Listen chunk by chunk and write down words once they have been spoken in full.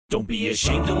Don't be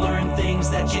ashamed to learn things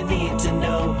that you need to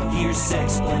know. Here's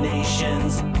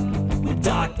Sexplanations with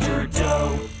Dr.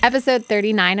 Doe. Episode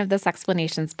 39 of the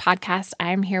Sexplanations podcast.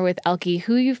 I'm here with Elke,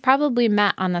 who you've probably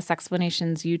met on the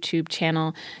Sexplanations YouTube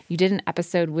channel. You did an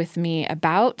episode with me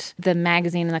about the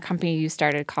magazine and the company you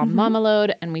started called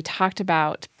Momaload, and we talked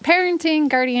about parenting,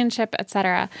 guardianship,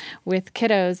 etc. with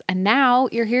kiddos. And now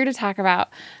you're here to talk about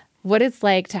what it's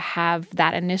like to have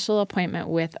that initial appointment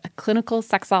with a clinical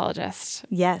sexologist.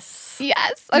 Yes.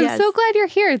 Yes. I'm so glad you're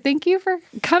here. Thank you for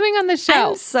coming on the show.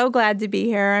 I'm so glad to be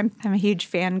here. I'm a huge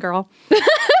fangirl.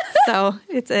 So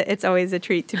it's always a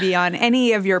treat to be on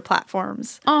any of your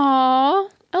platforms. Aw,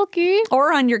 Elke.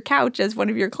 Or on your couch as one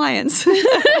of your clients.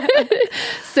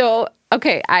 So,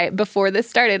 okay, before this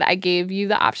started, I gave you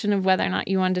the option of whether or not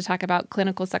you wanted to talk about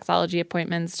clinical sexology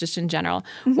appointments just in general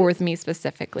or with me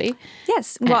specifically.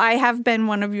 Yes. Well, I have been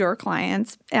one of your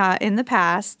clients in the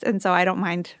past, and so I don't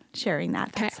mind sharing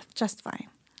that. That's just fine.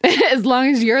 As long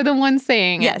as you're the one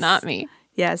saying Yes. it, not me.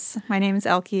 Yes. My name is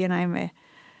Elke, and I'm a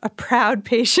proud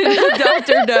patient of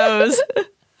Dr. Doe's.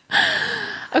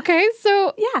 Okay,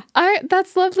 so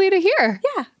that's lovely to hear.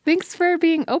 Yeah. Thanks for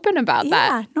being open about that.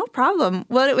 Yeah, no problem.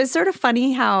 Well, it was sort of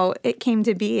funny how it came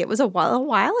to be. It was a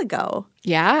while ago.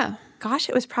 Yeah. Gosh,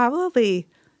 it was probably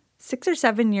 6 or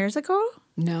 7 years ago.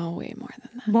 No, way more than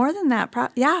that. More than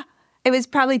that. Yeah. It was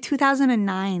probably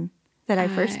 2009 that I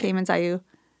first came and saw you.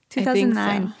 2009.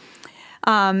 I think so.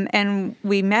 And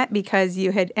we met because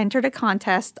you had entered a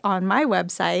contest on my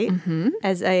website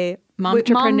as a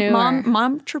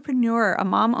momtrepreneur, a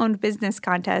mom-owned business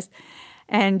contest.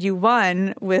 And you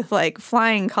won with like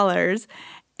flying colors.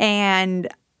 And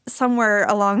somewhere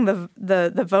along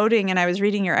the voting, and I was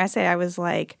reading your essay, I was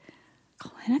like,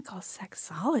 clinical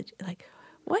sexology, like,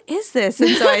 what is this?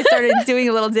 And so I started doing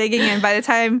a little digging, and by the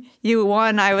time you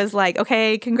won, I was like,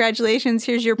 okay, congratulations,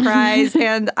 here's your prize,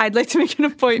 and I'd like to make an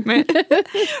appointment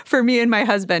for me and my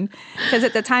husband. Because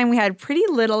at the time, we had pretty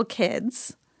little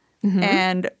kids,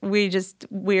 and we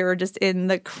were just in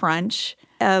the crunch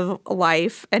of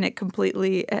life, and it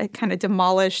completely kind of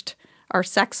demolished our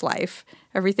sex life.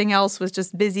 Everything else was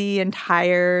just busy and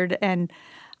tired, and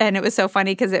it was so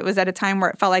funny because it was at a time where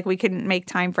it felt like we couldn't make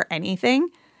time for anything.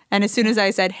 And as soon as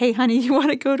I said, hey, honey, you want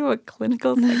to go to a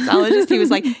clinical sexologist? He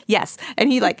was like, yes. And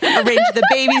he like arranged the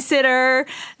babysitter.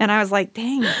 And I was like,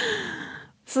 dang,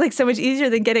 it's like so much easier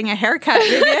than getting a haircut.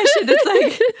 Maybe I should just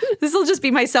like, this will just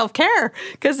be my self-care.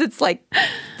 Because it's like,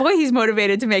 boy, he's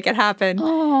motivated to make it happen.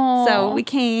 Aww. So we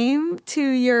came to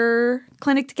your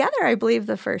clinic together, I believe,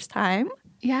 the first time.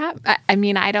 Yeah. I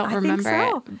mean, I don't remember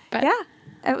think so. it. But yeah,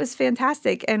 it was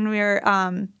fantastic. And we were...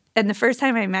 And the first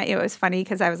time I met you, it was funny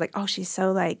because I was like, oh, she's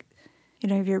so like, you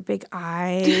know, you have your big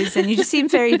eyes and you just seem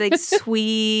very like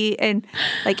sweet and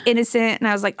like innocent. And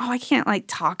I was like, oh, I can't like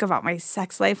talk about my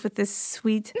sex life with this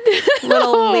sweet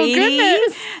little lady.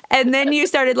 Goodness. And then you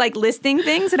started like listing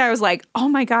things and I was like, oh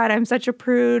my God, I'm such a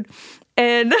prude.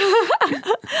 And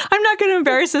I'm not going to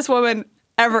embarrass this woman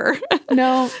ever.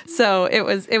 no. So it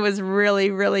was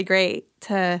really, really great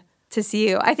to see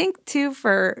you. I think too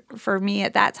for me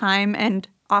at that time and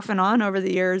off and on over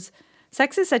the years,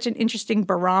 sex is such an interesting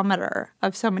barometer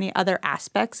of so many other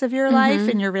aspects of your life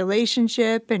and your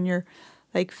relationship and your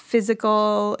like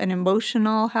physical and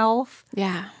emotional health.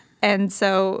 Yeah. And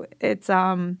so it's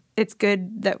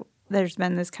good that there's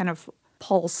been this kind of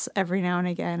pulse every now and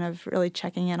again of really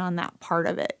checking in on that part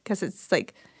of it because it's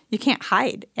like you can't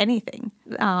hide anything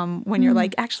when you're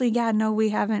like, actually, yeah, no, we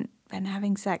haven't been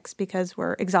having sex because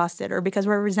we're exhausted or because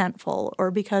we're resentful or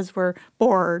because we're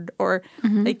bored or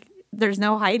like there's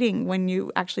no hiding when you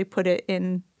actually put it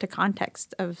into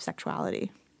context of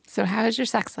sexuality. So how is your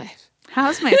sex life?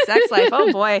 How's my sex life?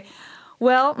 Oh boy.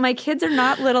 Well, my kids are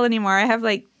not little anymore. I have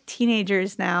like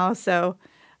teenagers now. So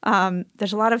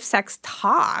there's a lot of sex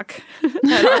talk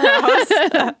at our house.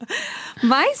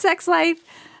 My sex life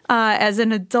as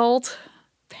an adult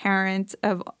parent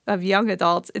of young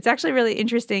adults, it's actually really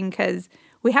interesting because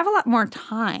we have a lot more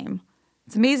time.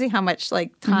 It's amazing how much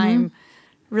like time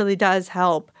really does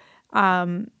help.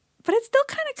 But it's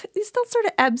still sort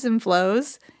of ebbs and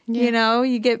flows. Yeah. You know,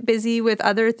 you get busy with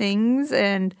other things.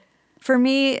 And for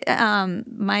me,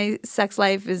 my sex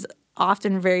life is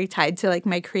often very tied to like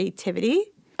my creativity.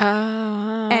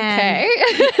 Oh, okay.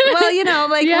 Well, you know,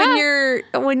 like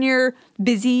when you're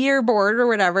busy or bored or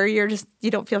whatever, you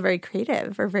don't feel very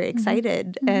creative or very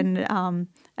excited. And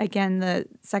again, the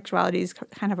sexuality is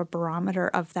kind of a barometer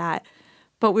of that.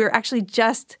 But we were actually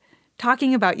just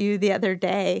talking about you the other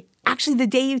day. Actually, the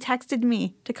day you texted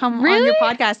me to come on your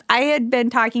podcast, I had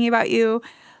been talking about you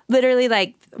literally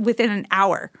like within an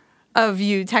hour of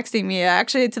you texting me,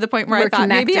 actually, to the point where We're I thought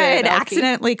maybe I had connected, Elkie.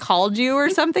 accidentally called you or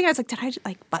something. I was like, did I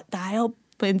like butt dial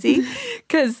Lindsay?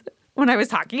 Because when I was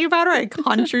talking about her, I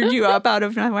conjured you up out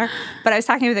of nowhere. But I was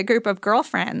talking with a group of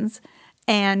girlfriends,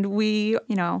 and we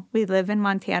live in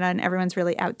Montana, and everyone's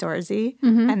really outdoorsy.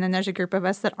 And then there's a group of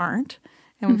us that aren't.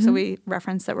 And so we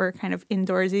reference that we're kind of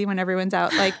indoorsy when everyone's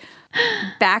out, like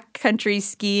backcountry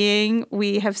skiing.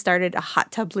 We have started a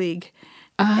hot tub league.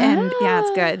 And yeah, it's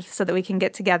good so that we can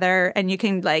get together and you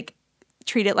can like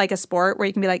treat it like a sport where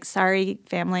you can be like, sorry,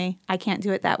 family, I can't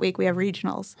do it that week. We have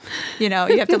regionals. You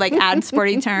have to like add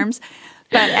sporting terms.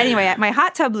 But anyway, at my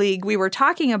hot tub league, we were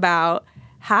talking about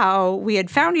how we had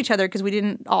found each other because we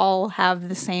didn't all have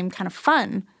the same kind of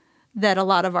fun that a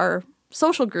lot of our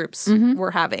social groups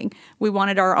were having. We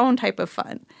wanted our own type of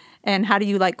fun. And how do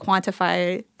you like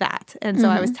quantify that? And so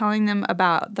I was telling them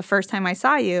about the first time I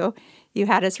saw you. You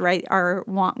had us write our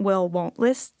want, will, won't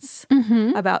lists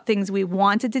about things we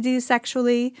wanted to do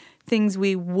sexually, things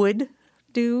we would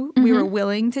do, we were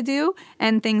willing to do,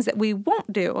 and things that we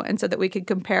won't do. And so that we could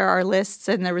compare our lists.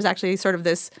 And there was actually sort of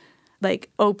this like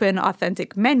open,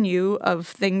 authentic menu of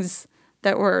things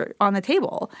that were on the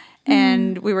table.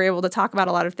 And we were able to talk about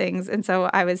a lot of things. And so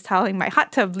I was telling my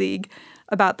hot tub league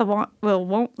about the want, will,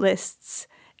 won't lists.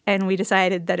 And we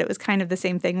decided that it was kind of the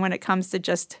same thing when it comes to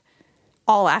just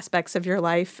all aspects of your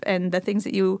life and the things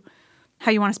that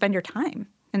how you want to spend your time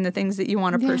and the things that you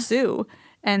want to pursue.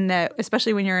 And that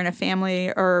especially when you're in a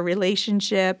family or a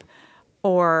relationship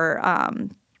or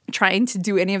trying to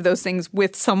do any of those things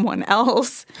with someone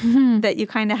else, that you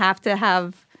kind of have to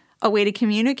have a way to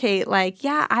communicate like,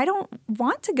 yeah, I don't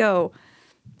want to go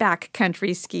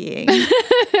backcountry skiing.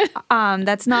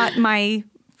 That's not my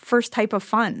first type of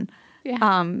fun.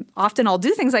 Yeah. Often I'll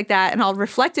do things like that and I'll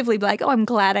reflectively be like, oh, I'm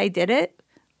glad I did it.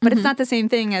 But it's not the same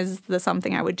thing as the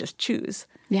something I would just choose.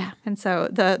 Yeah. And so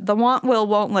the want, will,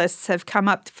 won't lists have come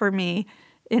up for me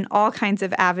in all kinds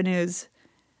of avenues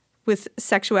with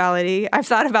sexuality. I've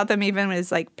thought about them even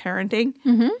as like parenting,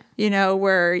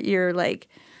 where you're like,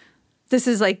 this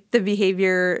is like the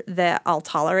behavior that I'll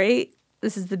tolerate.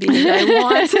 This is the behavior I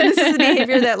want. And this is the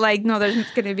behavior that like, no, there's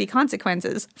going to be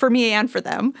consequences for me and for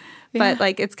them. Yeah. But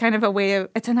like, it's kind of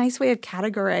it's a nice way of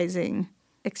categorizing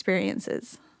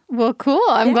experiences. Well, cool.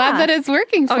 I'm glad that it's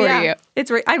working for you.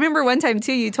 I remember one time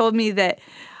too, you told me that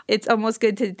it's almost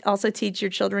good to also teach your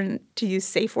children to use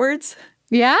safe words.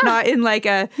 Yeah. Not in like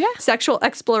a sexual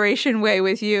exploration way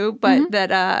with you, but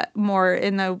that more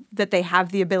in that they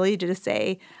have the ability to just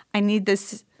say, I need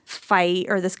this fight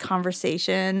or this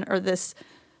conversation or this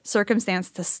circumstance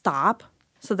to stop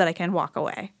so that I can walk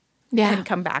away and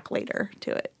come back later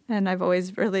to it. And I've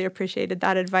always really appreciated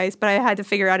that advice, but I had to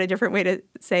figure out a different way to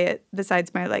say it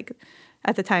besides my like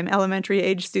at the time elementary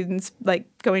age students like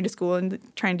going to school and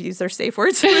trying to use their safe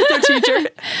words with their teacher.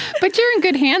 But you're in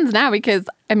good hands now because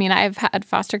I mean I've had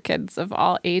foster kids of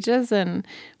all ages and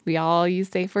we all use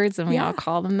safe words and we all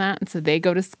call them that. And so they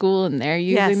go to school and they're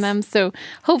using them. So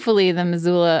hopefully the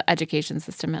Missoula education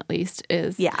system at least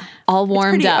is all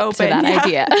warmed up open, to that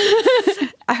idea.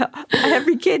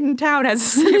 Every kid in town has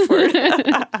a safe word.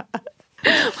 Why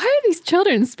are these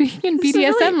children speaking in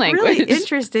BDSM language? Really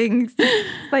interesting,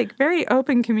 like very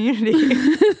open community.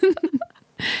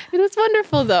 It is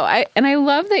wonderful though. I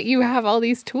love that you have all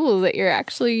these tools that you're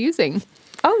actually using.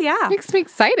 Oh, yeah. Makes me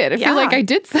excited. I feel like I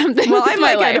did something with I'm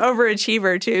my like life. An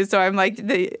overachiever, too. So I'm like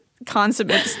the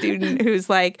consummate student who's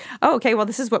like, oh, okay, well,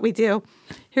 this is what we do.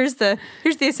 Here's the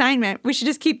assignment. We should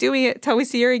just keep doing it till we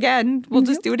see her again. We'll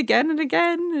just do it again and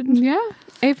again. And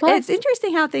A+. It's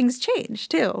interesting how things change,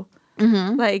 too.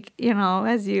 Like,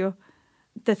 as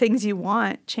the things you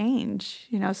want change.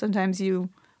 Sometimes you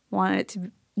want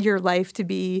your life to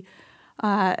be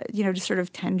just sort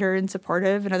of tender and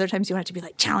supportive. And other times you want it to be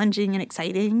like challenging and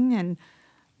exciting. And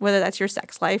whether that's your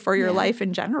sex life or your life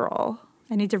in general,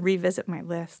 I need to revisit my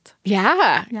list.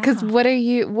 Yeah. Because what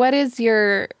is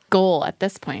your goal at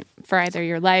this point for either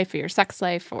your life or your sex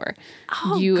life or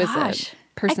you as a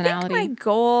personality? I think my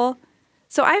goal,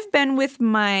 so I've been with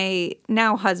my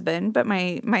now husband, but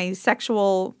my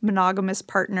sexual monogamous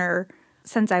partner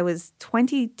since I was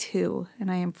 22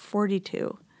 and I am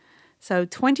 42. So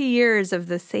 20 years of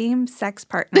the same sex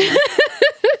partner.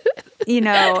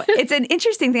 It's an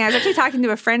interesting thing. I was actually talking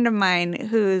to a friend of mine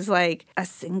who's like a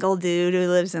single dude who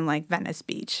lives in like Venice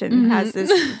Beach and has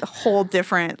this whole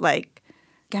different like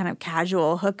kind of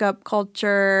casual hookup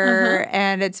culture.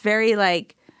 And it's very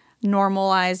like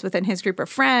normalized within his group of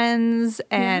friends.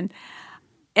 And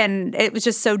it was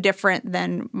just so different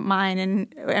than mine.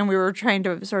 And we were trying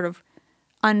to sort of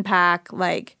unpack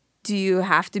like, do you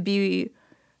have to be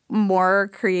more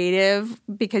creative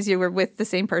because you were with the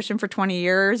same person for 20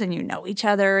 years and you know each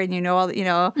other and you know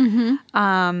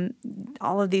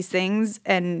all of these things,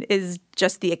 and is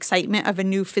just the excitement of a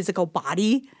new physical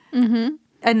body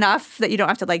enough that you don't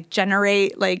have to like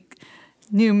generate like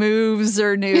new moves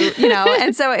or new,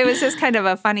 and so it was just kind of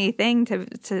a funny thing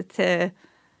to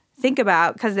think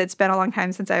about, because it's been a long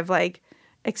time since I've like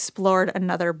explored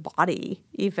another body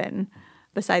even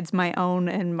besides my own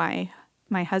and my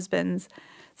husband's.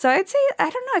 So I'd say, I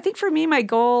don't know, I think for me, my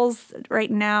goals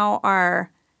right now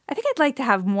are, I think I'd like to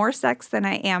have more sex than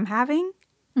I am having,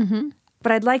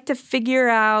 but I'd like to figure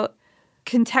out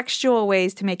contextual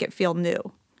ways to make it feel new,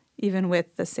 even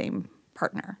with the same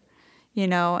partner,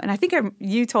 And I think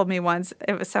you told me once,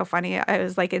 it was so funny, I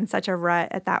was like in such a rut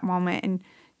at that moment, and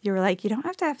you were like, you don't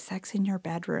have to have sex in your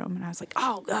bedroom. And I was like,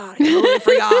 oh, God, I totally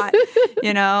forgot,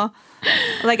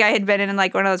 Like I had been in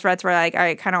like one of those ruts where like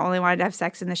I kind of only wanted to have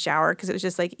sex in the shower because it was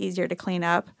just like easier to clean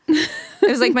up. It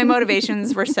was like my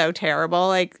motivations were so terrible.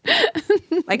 Like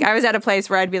I was at a place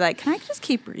where I'd be like, can I just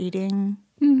keep reading?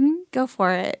 Go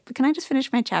for it. But can I just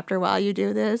finish my chapter while you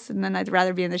do this? And then I'd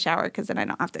rather be in the shower because then I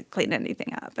don't have to clean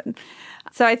anything up. And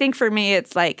so I think for me,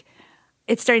 it's like,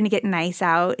 it's starting to get nice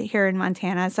out here in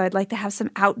Montana, so I'd like to have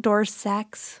some outdoor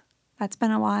sex. That's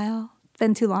been a while. It's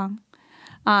been too long.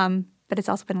 But it's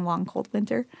also been a long, cold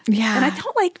winter. Yeah. And I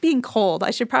don't like being cold.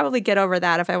 I should probably get over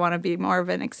that if I want to be more of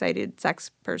an excited sex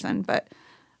person. But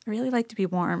I really like to be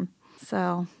warm.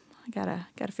 So I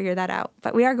gotta figure that out.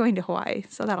 But we are going to Hawaii,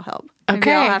 so that'll help. Maybe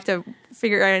Okay. I'll have to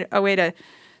figure out a way to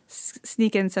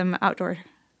sneak in some outdoor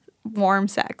warm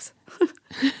sex.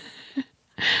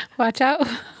 Watch out.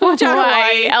 Watch out,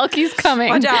 Hawaii. Hawaii. Elky's coming.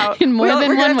 Watch out. In more than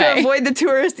we're one gonna have way. to avoid the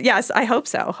tourists. Yes, I hope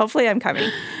so. Hopefully I'm coming.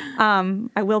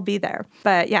 I will be there.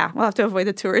 But yeah, we'll have to avoid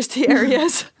the touristy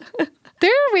areas.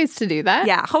 There are ways to do that.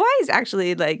 Yeah, Hawaii is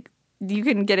actually like, you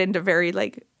can get into very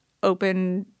like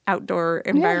open outdoor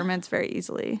environments very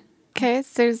easily. Okay,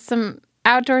 so there's some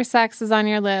outdoor sex is on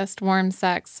your list, warm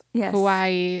sex, Yes.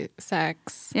 Hawaii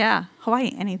sex. Yeah,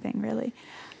 Hawaii, anything really.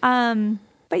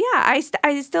 But yeah,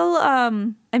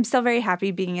 I'm still very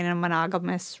happy being in a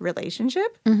monogamous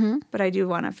relationship. But I do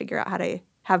want to figure out how to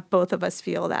have both of us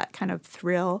feel that kind of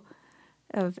thrill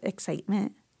of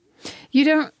excitement. You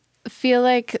don't feel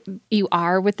like you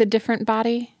are with a different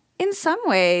body? In some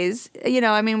ways,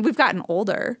 I mean, we've gotten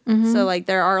older. So like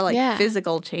there are like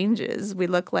physical changes. We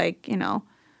look like,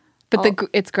 But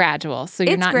it's gradual, so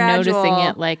you're It's not gradual. noticing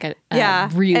it like a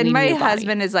really and my new body.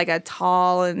 husband is like a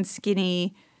tall,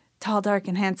 dark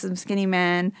and handsome, skinny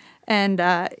man. And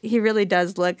he really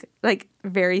does look like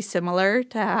very similar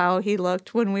to how he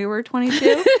looked when we were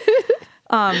 22.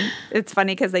 It's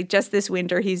funny because like just this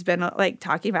winter he's been like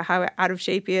talking about how out of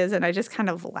shape he is, and I just kind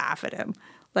of laugh at him.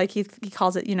 Like he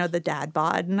calls it, the dad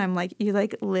bod. And I'm like, you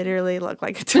like literally look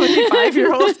like a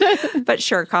 25-year-old. But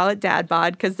sure, call it dad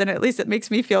bod, because then at least it makes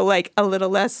me feel like a little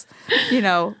less,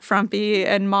 frumpy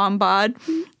and mom bod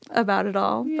about it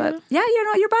all. Yeah. But yeah,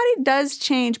 your body does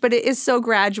change, but it is so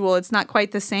gradual. It's not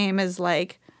quite the same as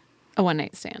like, A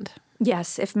one-night stand.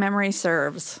 yes, if memory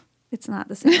serves, it's not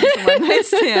the same as a one-night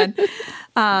stand.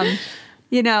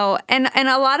 And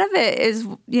a lot of it is,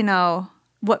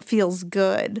 what feels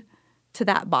good to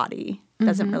that body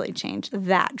doesn't really change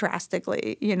that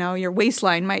drastically. Your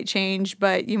waistline might change,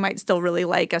 but you might still really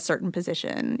like a certain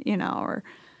position,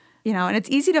 and it's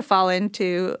easy to fall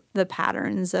into the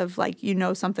patterns of like,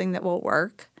 something that will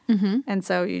work. And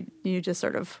so you just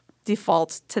sort of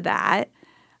default to that.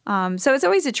 So it's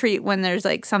always a treat when there's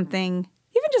like something,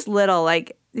 even just little,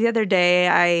 like the other day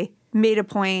I made a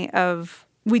point of,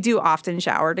 we do often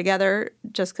shower together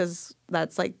just because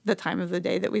that's like the time of the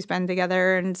day that we spend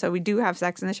together. And so we do have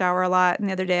sex in the shower a lot. And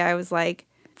the other day I was like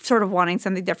sort of wanting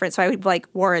something different. So I like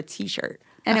wore a t-shirt.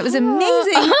 And it was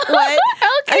amazing what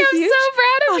Elky, I'm so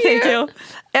proud of you. Thank you.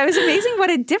 It was amazing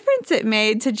what a difference it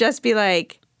made to just be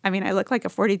like, I mean, I look like a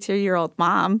 42-year-old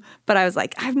mom, but I was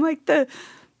like, I'm like the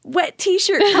wet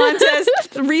t-shirt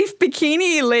contest reef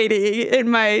bikini lady in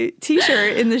my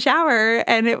t-shirt in the shower.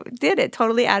 And it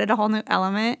totally added a whole new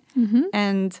element.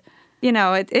 And,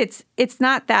 it's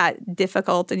not that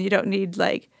difficult, and you don't need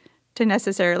like to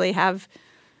necessarily have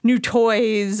new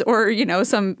toys or,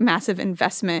 some massive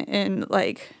investment in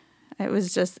like, it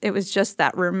was just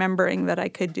that remembering that I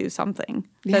could do something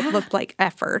that looked like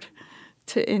effort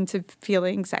into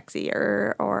feeling sexy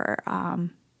or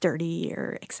dirty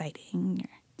or exciting.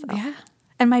 So. Yeah.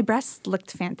 And my breasts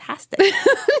looked fantastic.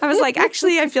 I was like,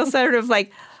 actually, I feel sort of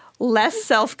like less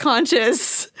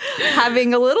self-conscious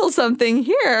having a little something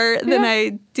here than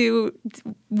I do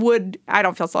I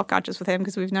don't feel self-conscious with him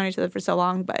because we've known each other for so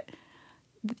long, but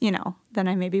than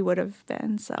I maybe would have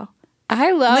been. So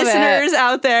I love listeners it.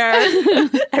 out there,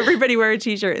 everybody wear a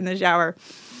t-shirt in the shower.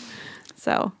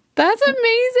 So That's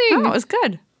amazing. it was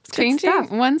good. It's good Changing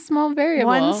stuff. one small variable.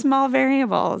 One small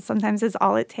variable sometimes is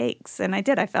all it takes, and I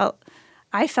did. I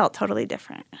felt totally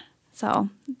different. So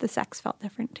the sex felt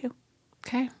different too.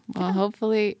 Okay. Well,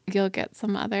 hopefully you'll get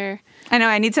some other. I know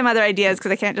I need some other ideas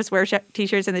because I can't just wear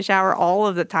t-shirts in the shower all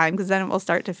of the time because then it will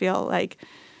start to feel like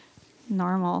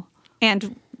normal.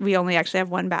 And we only actually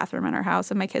have one bathroom in our house,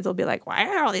 and my kids will be like, "Why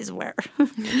are all these where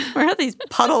are these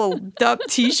puddled up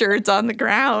t-shirts on the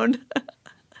ground?"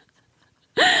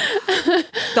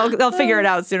 They'll figure it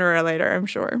out sooner or later, I'm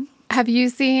sure. Have you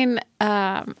seen?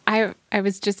 I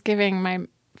was just giving my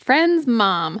friend's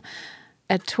mom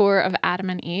a tour of Adam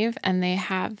and Eve, and they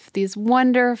have these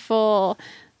wonderful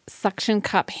suction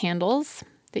cup handles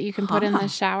that you can put in the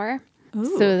shower.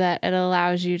 Ooh. So that it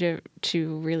allows you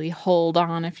to really hold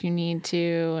on if you need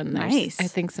to. And there's, Nice. I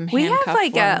think, some We handcuff have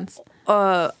like ones.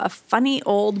 a funny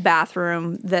old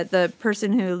bathroom that the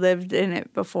person who lived in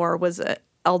it before was an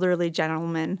elderly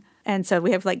gentleman. And so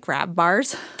we have like grab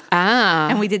bars,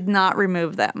 and we did not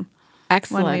remove them.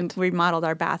 Excellent. When we remodeled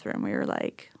our bathroom, we were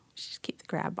like, we should just keep the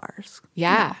grab bars.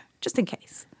 Yeah. Just in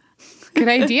case. Good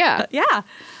idea.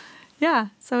 Yeah.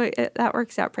 So that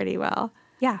works out pretty well.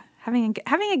 Yeah. Having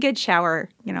a good shower,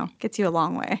 gets you a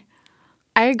long way.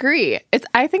 I agree.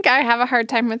 I think I have a hard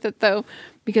time with it though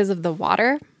because of the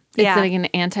water. It's Yeah. like an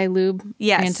anti-lube.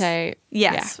 Yes.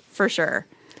 Yes, for sure.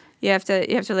 You have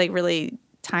to like really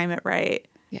time it right.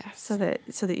 Yes. So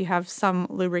that you have some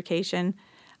lubrication.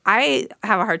 I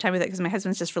have a hard time with it because my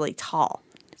husband's just really tall.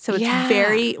 So it's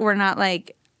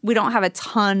we don't have a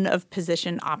ton of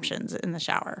position options in the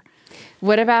shower.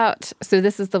 What about, so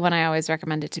this is the one I always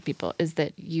recommend it to people, is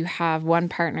that you have one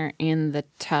partner in the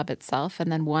tub itself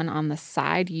and then one on the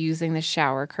side using the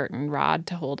shower curtain rod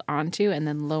to hold onto and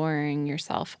then lowering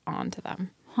yourself onto them.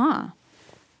 Huh.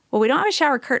 Well, we don't have a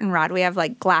shower curtain rod. We have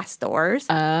like glass doors.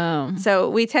 Oh. So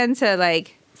we tend to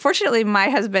fortunately my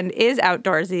husband is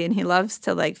outdoorsy and he loves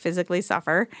to physically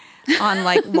suffer on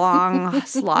long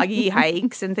sloggy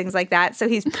hikes and things like that. So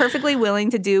he's perfectly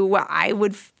willing to do what I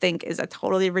would think is a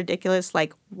totally ridiculous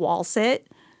wall sit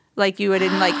like you would in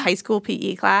high school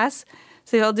PE class.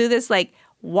 So he'll do this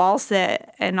wall sit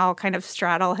and I'll kind of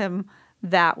straddle him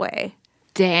that way.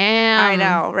 Damn. I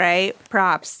know, right?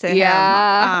 Props to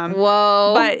Yeah. him.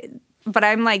 Whoa. But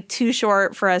I'm too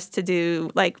short for us to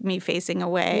do me facing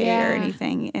away or Yeah.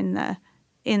 anything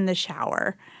in the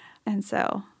shower. And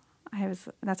so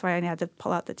that's why I had to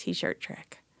pull out the t-shirt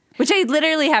trick, which I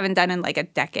literally haven't done in a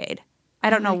decade. I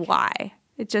don't know why.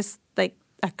 It just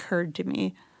occurred to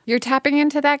me. You're tapping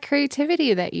into that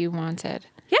creativity that you wanted.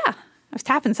 Yeah, I was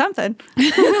tapping something.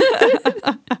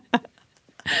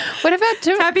 What about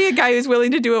Tapping a guy who's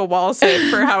willing to do a wall sit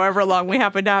for however long we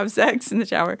happen to have sex in the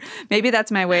shower. Maybe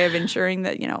that's my way of ensuring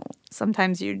that,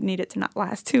 sometimes you need it to not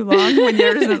last too long when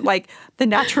there isn't the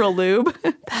natural lube.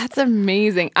 That's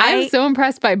amazing. I'm so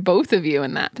impressed by both of you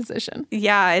in that position.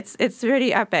 Yeah, it's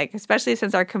pretty epic, especially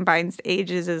since our combined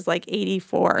ages is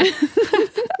 84.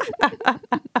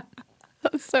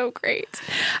 That's so great.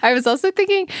 I was also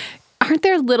thinking, aren't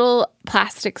there little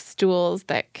plastic stools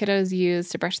that kiddos use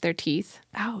to brush their teeth?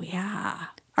 Oh, yeah.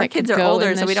 Our That kids could are go older,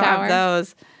 in so the we don't shower? have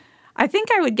those. I think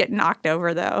I would get knocked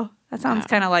over, though. That sounds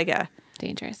kind of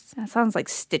Dangerous. that sounds like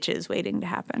stitches waiting to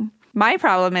happen. My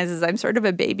problem is I'm sort of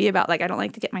a baby about I don't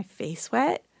like to get my face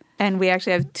wet. And we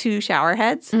actually have 2 shower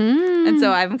heads. And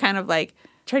so I'm kind of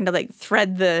trying to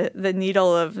thread the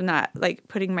needle of not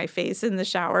putting my face in the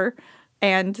shower.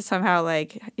 And somehow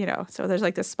so there's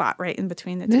this spot right in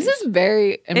between the two. This is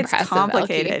very impressive. It's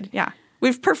complicated. Elkie. Yeah.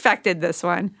 We've perfected this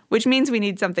one, which means we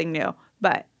need something new.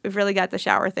 But we've really got the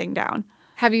shower thing down.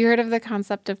 Have you heard of the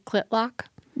concept of clit lock?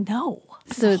 No.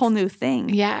 It's So a whole new thing.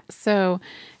 Yeah. So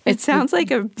It sounds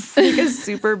like a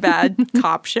super bad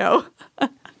cop show.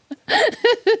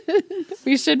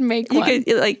 we should make You one.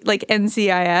 could like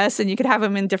NCIS, and you could have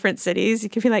them in different cities. You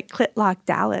could be like Clit Lock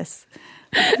Dallas,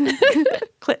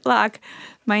 Clit Lock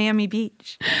Miami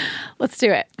Beach. Let's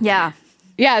do it. Yeah.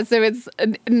 Yeah. So it's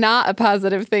not a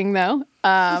positive thing, though,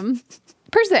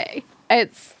 per se.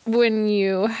 It's when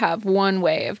you have one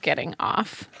way of getting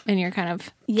off, and you're kind of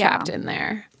trapped in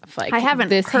there. I haven't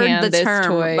this heard hand, the this term,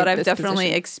 toy, but I've this definitely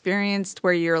position. experienced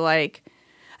where you're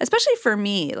especially for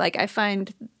me, I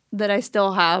find that I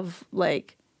still have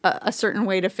a certain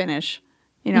way to finish.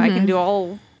 I can do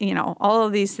all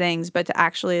of these things, but to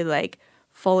actually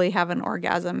fully have an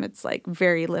orgasm, it's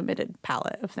very limited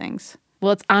palette of things.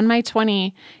 Well, it's on my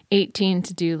 2018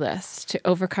 to-do list to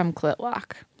overcome clit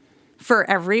lock. For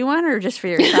everyone or just for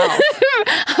yourself?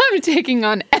 I'm taking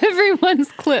on everyone's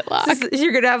clit lock.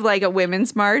 You're going to have like a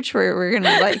women's march where we're going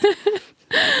to like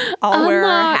all wear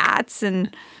our hats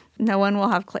and no one will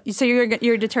have clit. So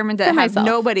you're determined to have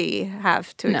nobody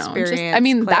have to experience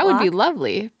clit that would be lock?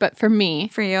 lovely. But for me.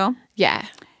 For you? Yeah.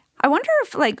 I wonder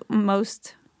if like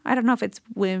most, I don't know if it's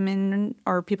women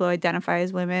or people who identify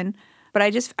as women, but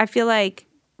I feel like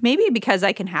maybe because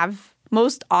I can have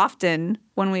most often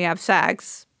when we have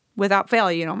sex, without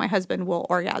fail, you know, my husband will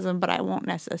orgasm, but I won't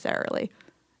necessarily.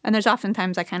 And there's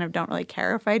oftentimes I kind of don't really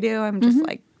care if I do. I'm just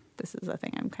like, this is a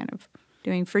thing I'm kind of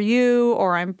doing for you,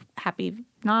 or I'm happy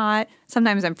not.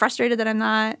 Sometimes I'm frustrated that I'm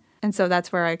not. And so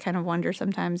that's where I kind of wonder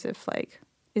sometimes if like,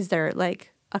 is there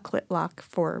like a clit lock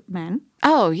for men?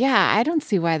 Oh, yeah. I don't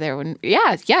see why there wouldn't.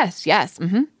 Yeah, yes.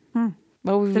 Mm-hmm.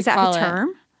 What would we Does that call have a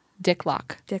term? Dick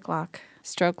lock. Dick lock.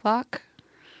 Stroke lock?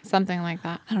 Something like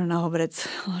that. I don't know, but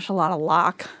there's a lot of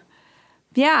lock.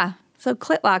 Yeah. So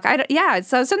clit lock.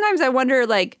 So sometimes I wonder,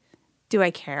 like, do I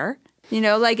care? You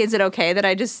know, like, is it okay that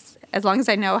I just, as long as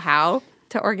I know how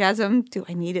to orgasm, do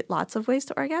I need it lots of ways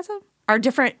to orgasm? Are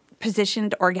different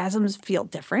positioned orgasms feel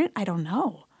different? I don't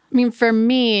know. I mean, for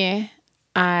me,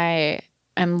 I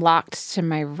am locked to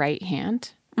my right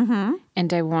hand,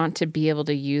 and I want to be able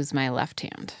to use my left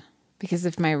hand. Because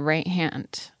if my right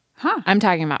hand, I'm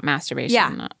talking about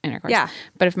masturbation, not intercourse. Yeah.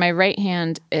 But if my right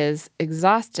hand is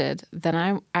exhausted,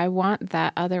 then I want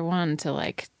that other one to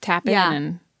like tap in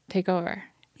and take over.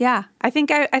 Yeah, I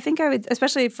think I would,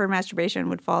 especially for masturbation,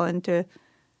 would fall into,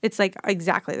 it's like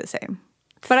exactly the same.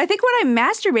 But I think when I'm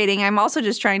masturbating, I'm also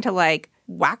just trying to like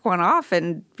whack one off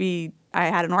and I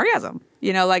had an orgasm.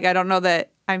 You know, like I don't know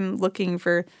that I'm looking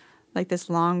for like this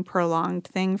long, prolonged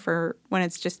thing for when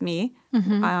it's just me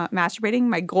masturbating.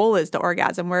 My goal is to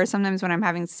orgasm, whereas sometimes when I'm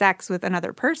having sex with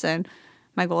another person,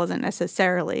 my goal isn't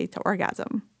necessarily to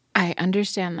orgasm. I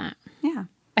understand that. Yeah.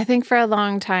 I think for a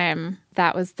long time,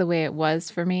 that was the way it was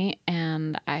for me.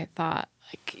 And I thought,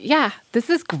 like, yeah, this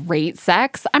is great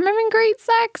sex. I'm having great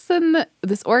sex and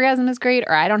this orgasm is great,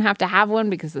 or I don't have to have one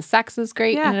because the sex is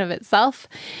great in and of itself.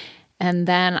 And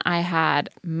then I had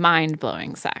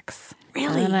mind-blowing sex.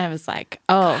 Really? And then I was like,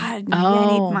 oh. God, maybe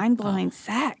I need mind-blowing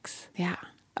sex. Yeah.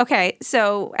 Okay,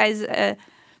 so as a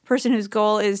person whose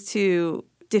goal is to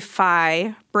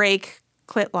break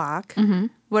clit lock,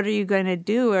 what are you going to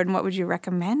do and what would you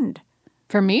recommend?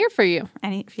 For me or for you?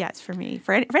 Yes, for me.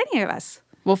 For any of us.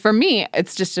 Well, for me,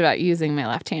 it's just about using my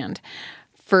left hand.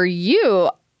 For you,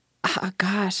 oh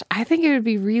gosh, I think it would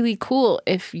be really cool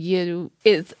if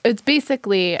it's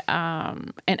basically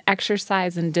an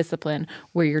exercise and discipline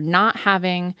where you're not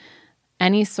having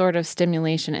any sort of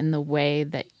stimulation in the way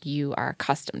that you are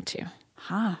accustomed to.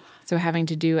 So having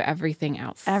to do everything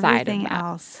outside of that. Everything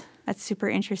else. That's super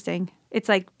interesting. It's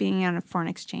like being on a foreign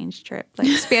exchange trip, like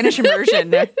Spanish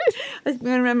immersion. I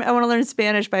want to learn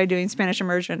Spanish by doing Spanish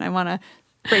immersion. I want to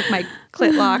break my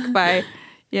clit lock by,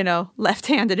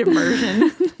 left-handed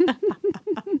immersion.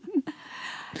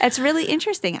 It's really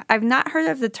interesting. I've not heard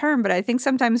of the term, but I think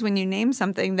sometimes when you name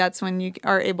something, that's when you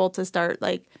are able to start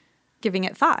like giving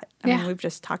it thought. I mean, we've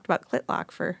just talked about clit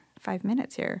lock for 5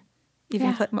 minutes here.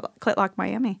 Even clit lock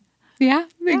Miami. Yeah,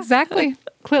 exactly.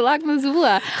 Clit lock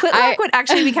Missoula. Clit lock would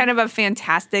actually be kind of a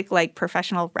fantastic like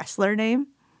professional wrestler name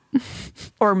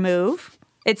or move.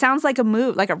 It sounds like a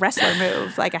move, like a wrestler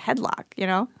move, like a headlock,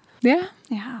 Yeah.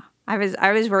 Yeah. I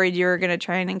was worried you were going to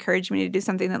try and encourage me to do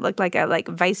something that looked like a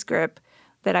vice grip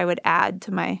that I would add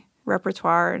to my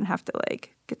repertoire and have to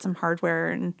like get some hardware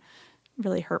and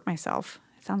really hurt myself.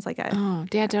 It sounds like Oh,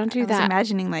 yeah, don't do I was that.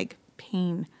 imagining like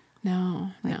pain. No.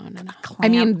 Clamp, I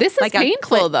mean, this is like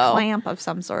painful, though. Clamp of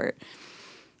some sort.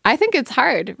 I think it's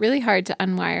really hard to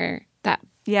unwire that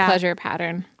pleasure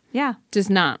pattern. Yeah.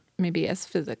 Just not maybe as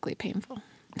physically painful.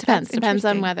 Depends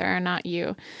on whether or not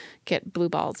you get blue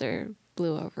balls or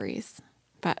blue ovaries.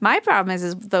 But my problem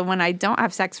is that when I don't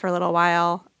have sex for a little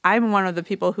while, I'm one of the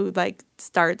people who like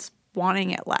starts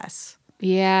wanting it less.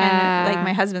 Yeah. And like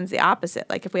my husband's the opposite.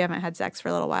 Like if we haven't had sex for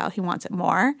a little while, he wants it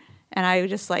more. And I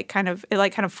just like it kind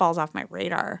of falls off my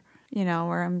radar,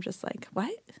 where I'm just like,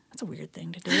 what? That's a weird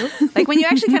thing to do. Like when you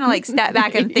actually kind of like step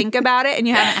back and think about it and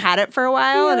you haven't had it for a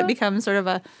while and it becomes sort of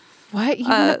a... What? You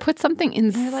want to put something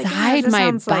inside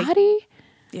my body?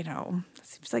 Like, it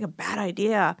seems like a bad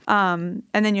idea. And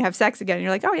then you have sex again and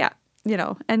you're like, oh yeah,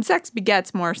 and sex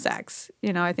begets more sex.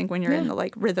 I think when you're in the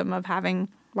like rhythm of having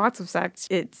lots of sex,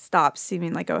 it stops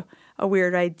seeming like a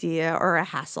weird idea or a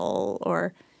hassle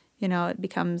or, it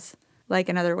becomes like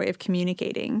another way of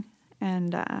communicating.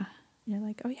 And you're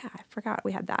like, oh yeah, I forgot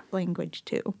we had that language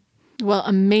too. Well,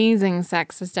 amazing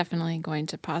sex is definitely going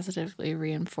to positively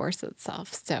reinforce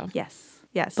itself. So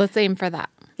Yes. let's aim for that.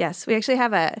 Yes. We actually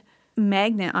have a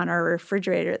magnet on our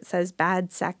refrigerator that says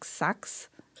bad sex sucks.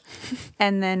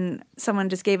 And then someone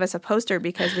just gave us a poster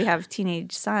because we have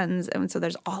teenage sons. And so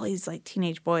there's all these like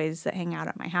teenage boys that hang out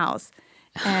at my house.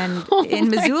 And in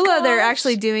Missoula, they're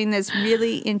actually doing this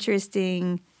really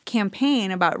interesting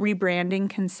campaign about rebranding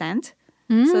consent.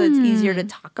 So it's easier to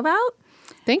talk about.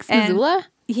 Thanks, Missoula.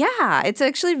 Yeah, it's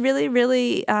actually really,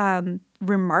 really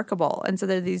remarkable. And so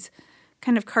there are these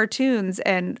kind of cartoons,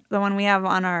 and the one we have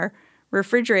on our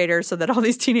refrigerator so that all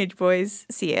these teenage boys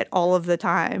see it all of the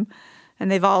time. And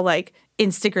they've all like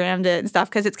Instagrammed it and stuff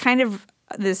because it's kind of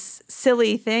this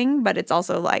silly thing, but it's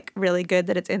also like really good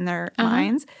that it's in their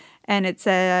minds. And it's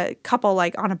a couple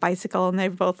like on a bicycle, and they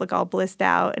both look all blissed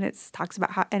out. And it talks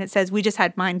about how, and it says, "We just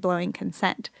had mind-blowing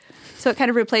consent." So it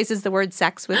kind of replaces the word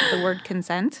sex with the word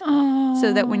consent.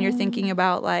 So that when you're thinking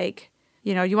about like,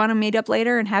 you know, you want to meet up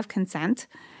later and have consent,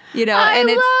 you know, I and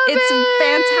love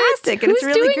it's fantastic. And Who's it's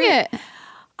really doing great. it?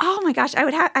 Oh my gosh,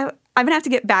 I'm gonna have to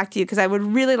get back to you because I would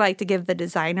really like to give the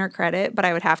designer credit, but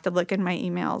I would have to look in my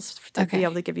emails to be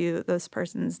able to give you this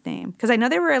person's name because I know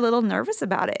they were a little nervous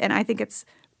about it, and I think it's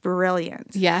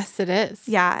brilliant. Yes, it is.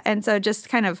 Yeah, and so just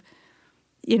kind of,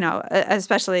 you know,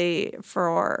 especially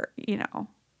for, you know,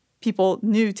 people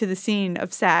new to the scene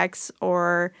of sex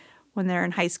or when they're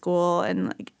in high school, and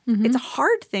like it's a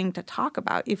hard thing to talk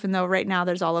about, even though right now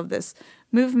there's all of this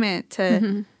movement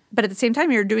to. But at the same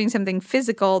time, you're doing something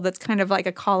physical that's kind of like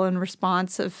a call and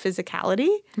response of physicality.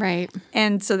 Right.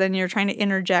 And so then you're trying to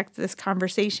interject this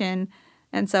conversation.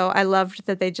 And so I loved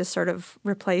that they just sort of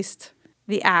replaced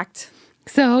the act.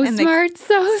 So And smart.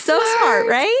 So smart,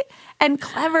 right? And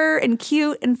clever and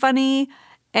cute and funny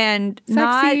and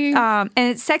Sexy. not and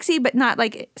it's sexy but not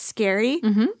like scary.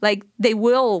 Like they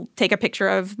will take a picture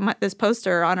of this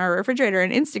poster on our refrigerator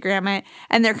and Instagram it,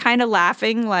 and they're kind of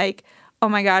laughing like, oh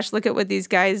my gosh, look at what these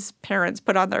guys' parents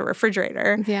put on their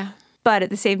refrigerator. Yeah. But at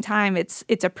the same time, it's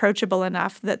approachable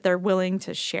enough that they're willing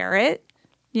to share it.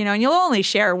 You know, and you'll only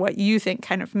share what you think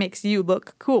kind of makes you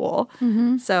look cool.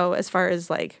 So as far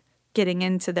as like getting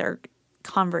into their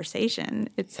conversation,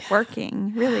 it's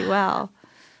working really well.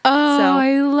 Oh, So-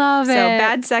 I love it. So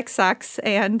bad sex sucks,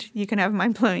 and you can have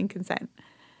mind-blowing consent.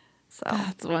 So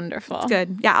That's wonderful.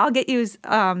 good. Yeah, I'll get you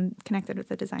connected with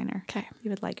the designer. Okay. You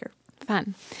would like her.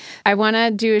 Fun. I want to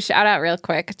do a shout out real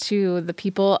quick to the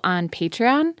people on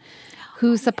Patreon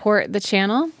who support the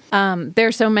channel.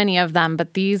 There's so many of them,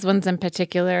 but these ones in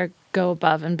particular go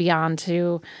above and beyond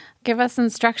to give us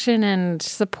instruction and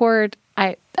support.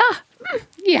 They're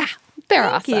awesome.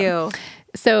 Thank you.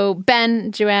 So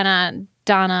Ben, Joanna,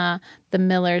 Donna, the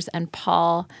Millers, and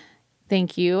Paul,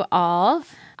 thank you all.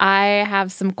 I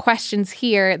have some questions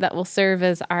here that will serve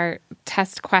as our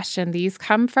test question. These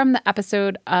come from the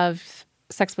episode of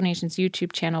Sexplanations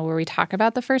YouTube channel where we talk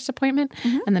about the first appointment,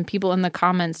 and then people in the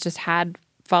comments just had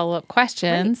follow-up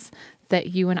questions that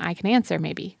you and I can answer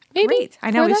maybe. Great. I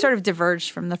know for we them? sort of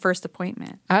diverged from the first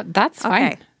appointment. That's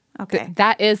fine. Okay.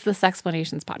 That is the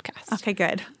Sexplanations podcast. Okay,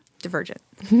 good. Divergent.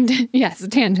 Yes,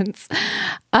 tangents.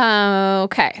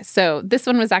 Okay, so this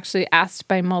one was actually asked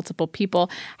by multiple people.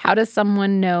 How does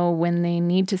someone know when they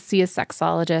need to see a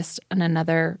sexologist? And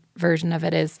another version of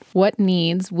it is, what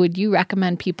needs would you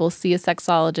recommend people see a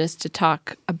sexologist to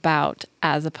talk about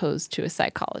as opposed to a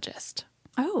psychologist?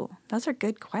 Oh, those are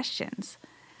good questions.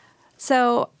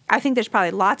 So I think there's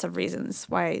probably lots of reasons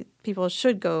why people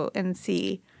should go and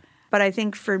see. But I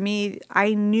think for me,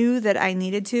 I knew that I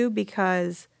needed to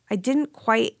because I didn't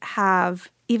quite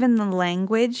have even the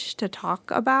language to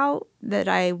talk about that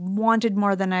I wanted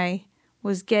more than I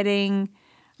was getting.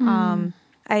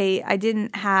 I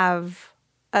didn't have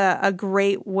a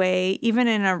great way, even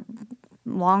in a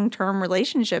long-term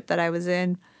relationship that I was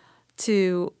in,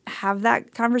 to have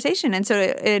that conversation. And so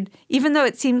it even though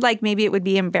it seemed like maybe it would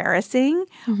be embarrassing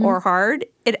or hard,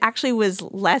 it actually was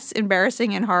less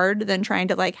embarrassing and hard than trying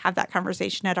to like have that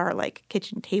conversation at our like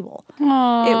kitchen table.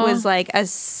 Aww. It was like a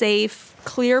safe,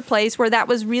 clear place where that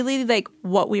was really like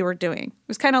what we were doing. It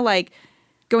was kind of like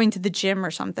going to the gym or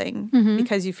something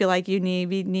because you feel like you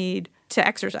need to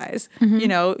exercise. You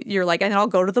know, you're like, and I'll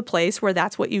go to the place where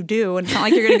that's what you do. And it's not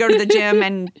like you're going to go to the gym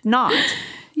and not,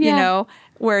 you know,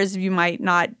 whereas you might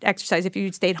not exercise if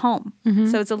you stayed home.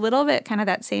 So it's a little bit kind of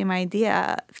that same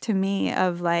idea to me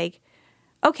of like,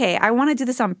 okay, I want to do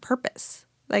this on purpose.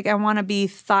 Like I want to be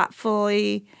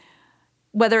thoughtfully,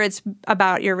 whether it's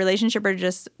about your relationship or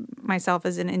just myself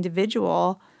as an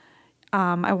individual,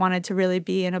 I wanted to really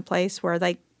be in a place where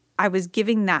like I was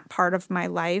giving that part of my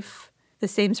life the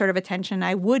same sort of attention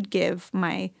I would give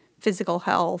my physical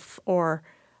health, or,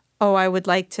 oh, I would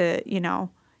like to,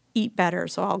 eat better.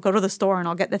 So I'll go to the store and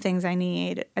I'll get the things I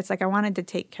need. It's like I wanted to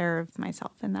take care of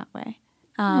myself in that way.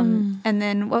 And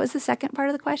then what was the second part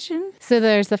of the question? So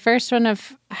there's the first one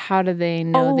of how do they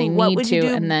know they what need would you to,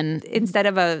 do and then instead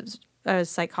of a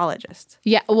psychologist.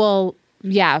 yeah, well,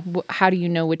 yeah. How do you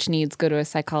know which needs go to a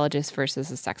psychologist versus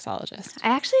a sexologist?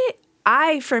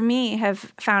 I for me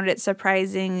have found it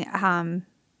surprising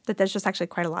that there's just actually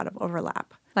quite a lot of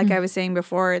overlap. Like I was saying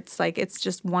before, it's like it's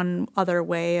just one other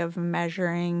way of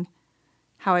measuring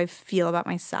how I feel about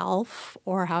myself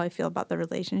or how I feel about the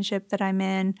relationship that I'm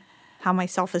in, how my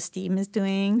self-esteem is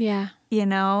doing. Yeah.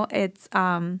 It's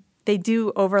they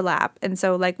do overlap. And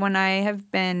so like when I have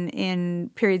been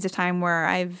in periods of time where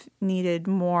I've needed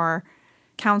more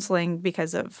counseling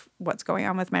because of what's going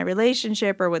on with my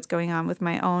relationship or what's going on with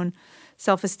my own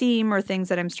self-esteem or things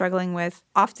that I'm struggling with,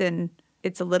 often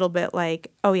it's a little bit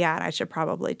like, oh yeah, I should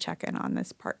probably check in on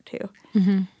this part too,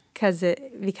 because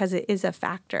it is a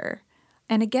factor.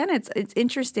 And again, it's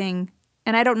interesting,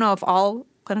 and I don't know if all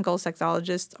clinical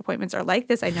sexologist appointments are like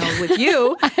this. I know with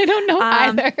you, I don't know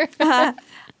either.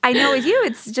 I know with you,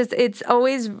 it's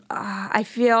always I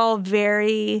feel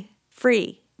very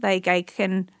free, like I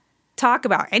can talk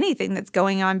about anything that's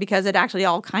going on because it actually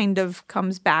all kind of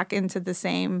comes back into the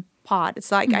same pod.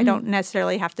 It's like I don't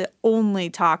necessarily have to only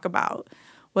talk about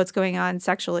what's going on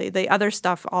sexually. The other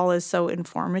stuff all is so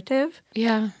informative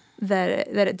Yeah. that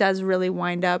it does really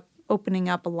wind up opening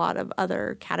up a lot of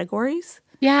other categories.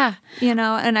 Yeah.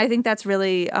 And I think that's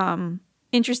really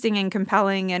interesting and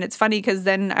compelling. And it's funny because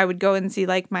then I would go and see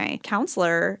like my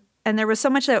counselor, and there was so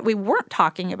much that we weren't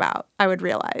talking about, I would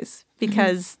realize,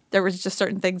 because there was just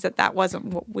certain things that wasn't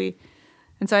what we.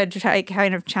 And so I'd try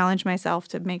kind of challenge myself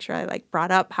to make sure I like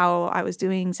brought up how I was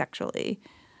doing sexually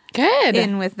Good.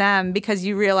 in with them, because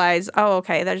you realize, oh,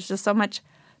 okay, there's so much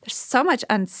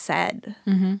unsaid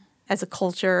as a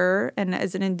culture and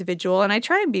as an individual. And I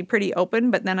try and be pretty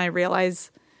open, but then I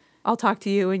realize I'll talk to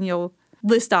you and you'll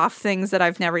list off things that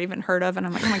I've never even heard of. And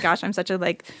I'm like, oh my gosh, I'm such a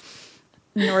like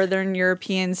Northern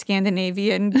European,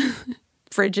 Scandinavian,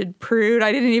 frigid prude.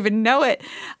 I didn't even know it.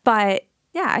 But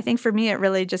yeah, I think for me, it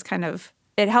really just kind of,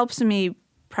 it helps me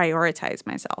prioritize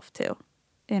myself too,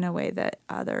 in a way that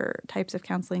other types of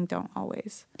counseling don't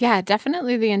always. Yeah,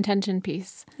 definitely the intention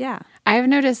piece. Yeah. I've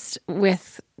noticed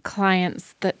with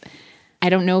clients that I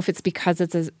don't know if it's because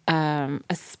it's a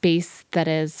space that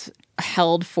is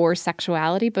held for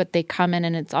sexuality, but they come in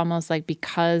and it's almost like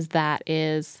because that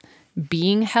is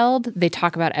being held, they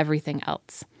talk about everything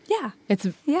else. Yeah. It's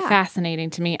fascinating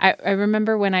to me. I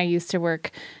remember when I used to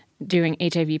work doing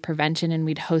HIV prevention, and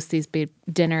we'd host these big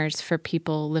dinners for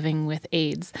people living with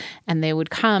AIDS, and they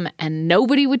would come and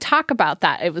nobody would talk about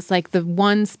that. It was like the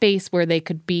one space where they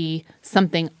could be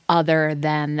something other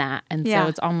than that. And so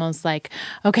it's almost like,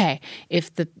 okay,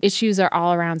 if the issues are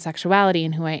all around sexuality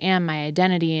and who I am, my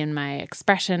identity and my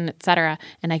expression, et cetera,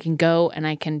 and I can go and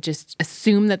I can just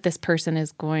assume that this person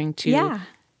is going to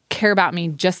care about me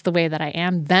just the way that I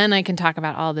am, then I can talk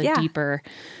about all the deeper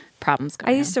problems going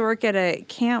on. I used to work at a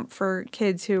camp for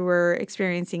kids who were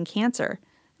experiencing cancer,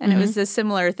 and it was a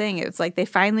similar thing. It was like they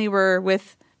finally were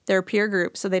with their peer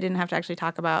group, so they didn't have to actually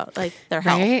talk about like their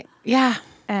health. Right? Yeah.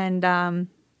 And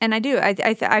I do.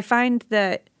 I find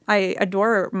that I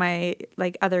adore my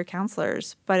like other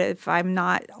counselors, but if I'm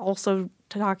not also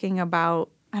talking about,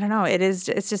 I don't know, it's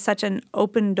just such an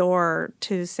open door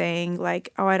to saying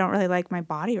like, oh, I don't really like my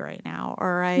body right now,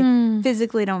 or I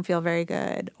physically don't feel very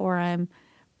good, or I'm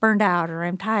burned out, or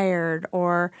I'm tired,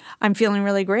 or I'm feeling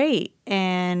really great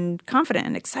and confident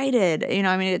and excited.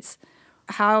 It's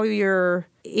how you're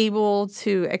able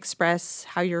to express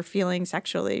how you're feeling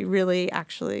sexually really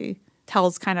actually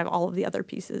tells kind of all of the other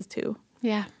pieces too.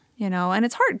 Yeah. And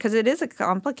it's hard because it is a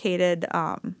complicated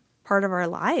part of our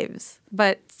lives,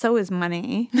 but so is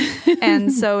money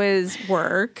and so is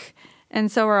work,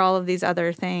 and so are all of these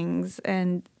other things.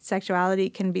 And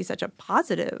sexuality can be such a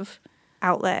positive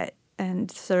outlet,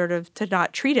 and sort of to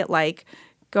not treat it like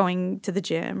going to the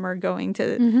gym or going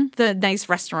to the nice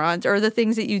restaurant or the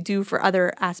things that you do for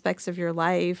other aspects of your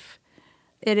life.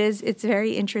 It's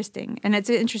very interesting. And it's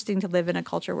interesting to live in a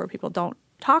culture where people don't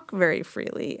talk very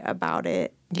freely about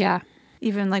it. Yeah.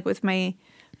 Even like with my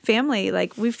family,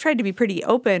 like we've tried to be pretty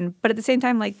open, but at the same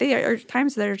time, like there are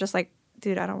times that are just like,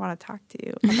 dude, I don't want to talk to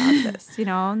you about this,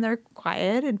 and they're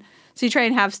quiet. And so you try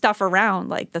and have stuff around,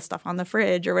 like the stuff on the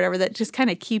fridge or whatever, that just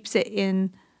kind of keeps it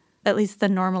in at least the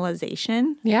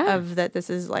normalization of that this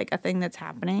is like a thing that's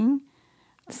happening.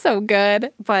 So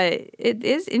good. But it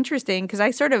is interesting because I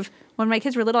sort of, when my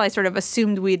kids were little, I sort of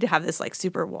assumed we'd have this like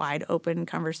super wide open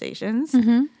conversations.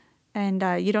 And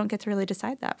you don't get to really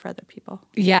decide that for other people.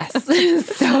 Yes.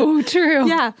 So true.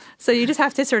 Yeah. So you just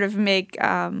have to sort of make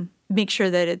sure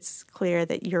that it's clear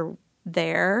that you're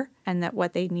there and that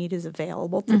what they need is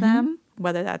available to them,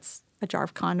 whether that's a jar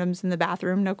of condoms in the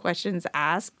bathroom, no questions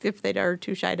asked if they are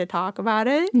too shy to talk about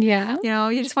it. Yeah.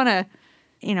 You just want to,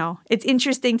 it's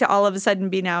interesting to all of a sudden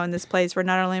be now in this place where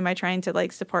not only am I trying to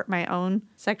like support my own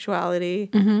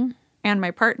sexuality and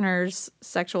my partner's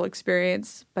sexual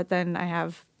experience, but then I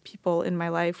have people in my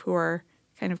life who are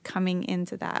kind of coming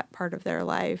into that part of their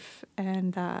life.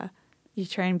 And you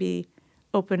try and be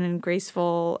open and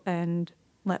graceful and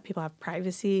let people have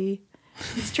privacy.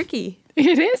 It's tricky.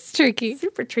 It is tricky.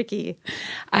 Super tricky.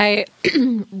 I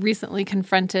recently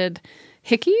confronted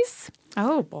hickeys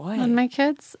Oh, boy. on my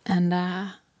kids, and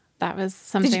that was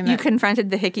something You that confronted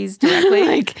the hickeys directly?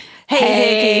 like,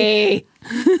 hey,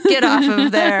 hickey, get off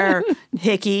of there,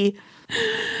 hickey.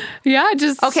 Yeah,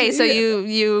 just Okay, so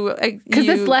you because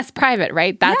it's less private,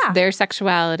 right? That's Yeah. their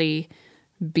sexuality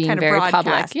being kind of very public.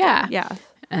 broadcast. Yeah. Yeah.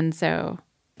 And so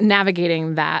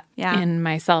navigating that Yeah. in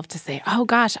myself to say, oh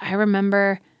gosh, I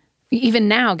remember even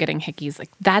now getting hickeys. Like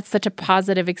that's such a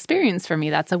positive experience for me.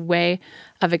 That's a way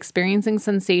of experiencing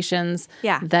sensations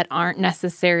Yeah. that aren't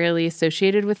necessarily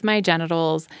associated with my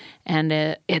genitals. And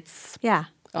it's, Yeah.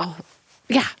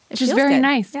 it's just feels very good.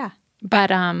 nice. Yeah. But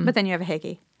But then you have a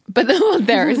hickey. But then, well,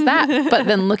 there is that. But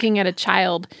then looking at a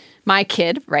child, my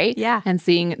kid, right? Yeah. And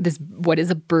seeing this, what is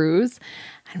a bruise,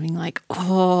 and being like,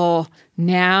 oh,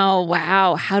 now,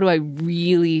 wow, how do I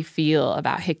really feel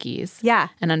about hickeys? Yeah.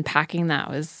 And unpacking that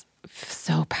was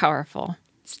so powerful.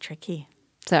 It's tricky.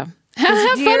 So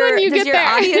have fun when you does get your there.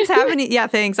 audience have any? Yeah,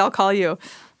 thanks. I'll call you.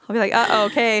 I'll be like,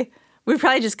 okay. We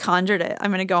probably just conjured it. I'm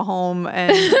going to go home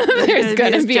and There's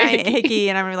going gonna to be a giant hickey. hickey.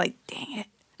 And I'm gonna be like, dang it.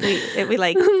 We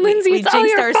Lindsay, it's all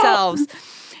jinxed your fault.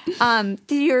 ourselves.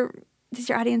 Does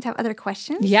your audience have other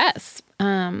questions? Yes.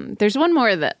 There's one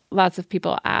more that lots of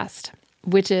people asked,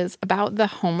 which is about the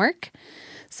homework.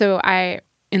 So I,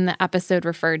 in the episode,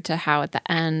 referred to how at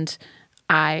the end,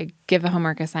 I give a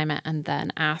homework assignment and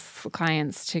then ask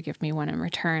clients to give me one in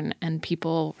return. And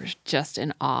people were just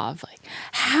in awe of like,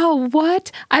 how,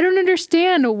 what? I don't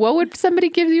understand. What would somebody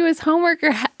give you as homework?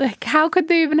 Or how could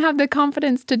they even have the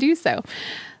confidence to do so?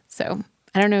 So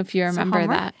I don't know if you remember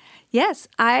homework? that. Yes.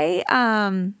 I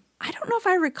don't know if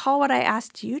I recall what I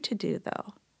asked you to do,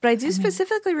 though. But I do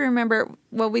specifically remember,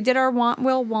 we did our want,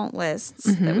 will, won't lists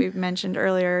that we mentioned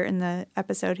earlier in the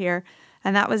episode here.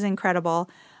 And that was incredible.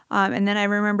 And then I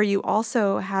remember you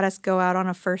also had us go out on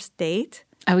a first date.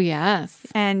 Oh, yes.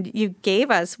 And you gave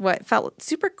us what felt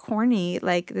super corny,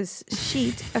 like this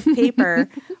sheet of paper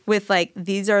with like,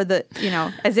 these are the,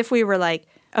 as if we were like,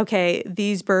 okay,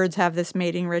 these birds have this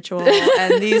mating ritual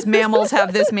and these mammals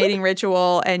have this mating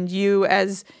ritual and you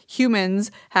as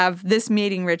humans have this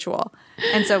mating ritual.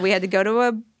 And so we had to go to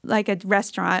a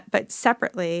restaurant, but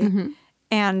separately.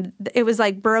 And it was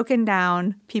like broken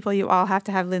down. People, you all have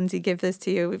to have Lindsay give this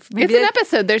to you. It's an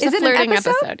episode. There's a flirting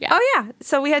episode. Yeah. Oh, yeah.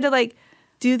 So we had to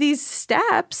do these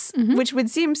steps, which would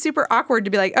seem super awkward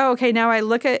to be like, oh, okay, now I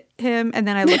look at him and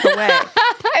then I look away.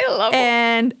 I love it.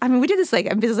 And I mean, we did this a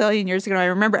bazillion years ago. And I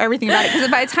remember everything about it.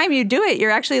 Because by the time you do it,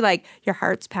 you're actually your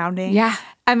heart's pounding. Yeah.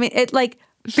 I mean, it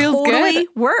feels totally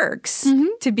good. works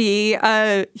to be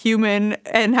a human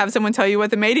and have someone tell you what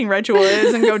the mating ritual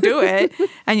is and go do it.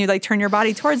 And you turn your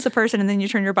body towards the person and then you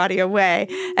turn your body away.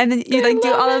 And then you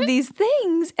do all of these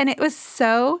things. And it was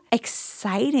so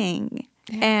exciting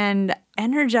and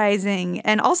energizing.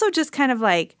 And also just kind of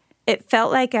it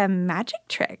felt like a magic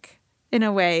trick in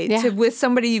a way with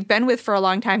somebody you've been with for a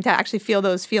long time to actually feel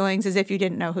those feelings as if you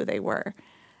didn't know who they were.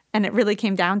 And it really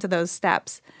came down to those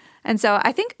steps. And so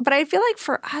I feel like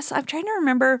for us, I'm trying to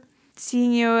remember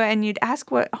seeing you and you'd ask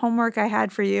what homework I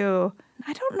had for you.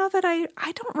 I don't know that I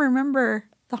don't remember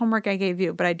the homework I gave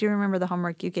you, but I do remember the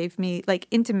homework you gave me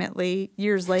intimately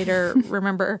years later,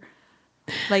 remember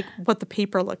what the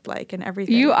paper looked like and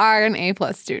everything. You are an A+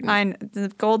 student.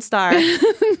 The gold star.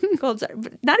 Gold star.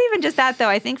 But not even just that though.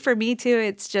 I think for me too,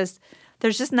 it's just,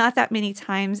 there's just not that many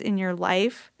times in your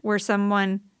life where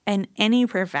someone in any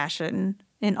profession,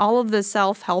 in all of the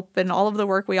self-help and all of the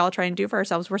work we all try and do for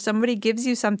ourselves, where somebody gives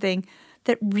you something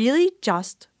that really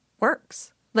just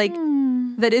works.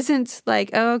 That isn't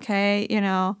oh, okay,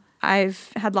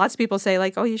 I've had lots of people say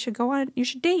oh, you should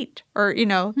date or,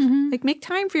 make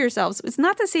time for yourselves. It's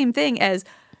not the same thing as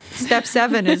step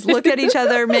 7 is look at each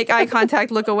other, make eye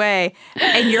contact, look away.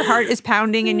 And your heart is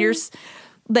pounding and you're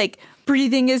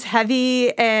breathing is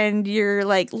heavy and your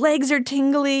legs are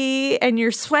tingly and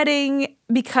you're sweating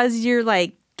because you're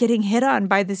getting hit on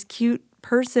by this cute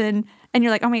person And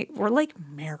you're like, oh, wait, we're like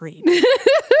married.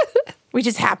 We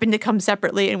just happen to come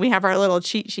separately and we have our little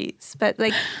cheat sheets. But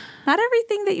like not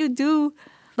everything that you do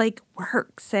like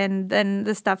works. And then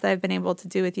the stuff that I've been able to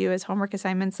do with you as homework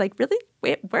assignments, like really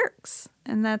it works.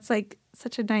 And that's like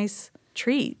such a nice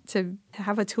treat to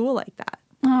have a tool like that.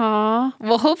 Aw.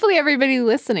 Well, hopefully everybody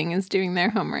listening is doing their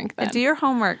homework then. Do your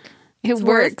homework. It It's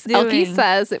works. worth Elkie doing.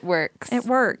 says it works. It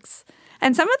works.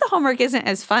 And some of the homework isn't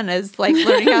as fun as like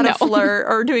learning how to No. flirt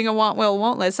or doing a want, will,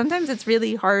 won't list. Sometimes it's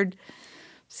really hard,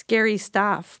 scary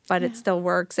stuff, but it still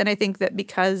works. And I think that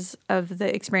because of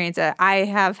the experience that I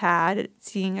have had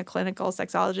seeing a clinical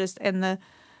sexologist and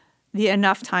the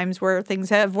enough times where things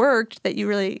have worked that you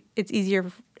really, it's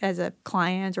easier as a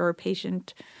client or a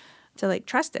patient to like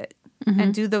trust it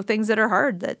and do the things that are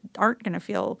hard that aren't going to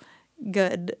feel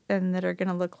good and that are going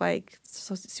to look like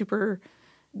so super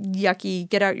yucky,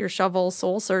 get out your shovel,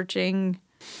 soul searching,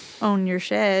 own your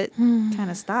shit kind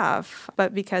of stuff.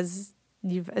 But because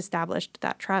you've established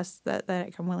that trust that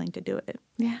I'm willing to do it.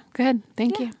 Yeah, good.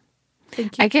 Thank you.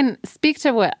 Thank you. I can speak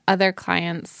to what other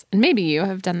clients, and maybe you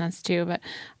have done this too,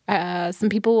 but some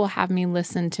people will have me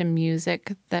listen to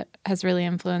music that has really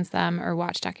influenced them or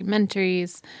watch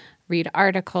documentaries, read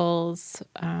articles.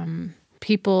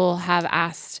 People have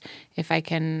asked if I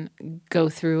can go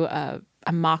through a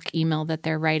mock email that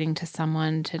they're writing to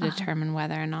someone to determine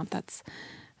whether or not that's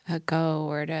a go,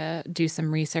 or to do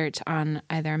some research on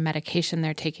either a medication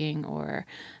they're taking or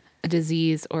a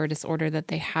disease or a disorder that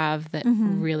they have that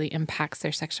really impacts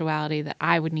their sexuality that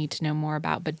I would need to know more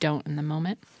about but don't in the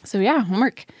moment. So yeah,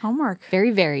 homework. Homework. Very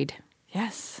varied.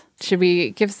 Yes. Should we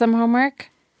give some homework?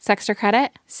 Sextra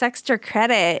credit? Sextra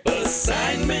credit.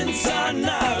 Assignments are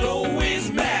not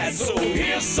always bad, so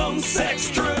here's some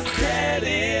extra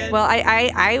credit. Well,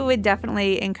 I would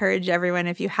definitely encourage everyone,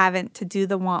 if you haven't, to do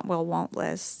the want, will, won't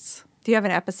lists. Do you have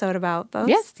an episode about those?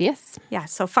 Yes. Yeah.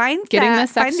 So find Getting that,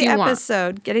 the sex find the you want.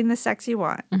 episode, Getting the Sex You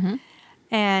Want.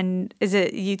 And is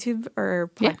it YouTube or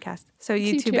Yeah. podcast? So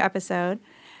It's YouTube YouTube. episode.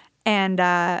 And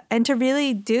to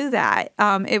really do that.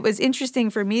 It was interesting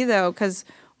for me, though, because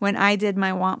when I did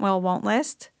my want, will, won't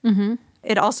list,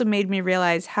 it also made me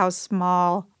realize how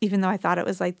small, even though I thought it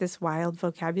was like this wild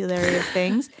vocabulary of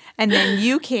things. And then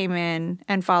you came in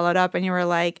and followed up and you were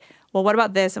like, well, what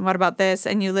about this? And what about this?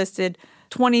 And you listed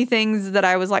 20 things that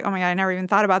I was like, oh my God, I never even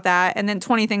thought about that. And then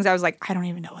 20 things I was like, I don't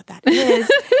even know what that is.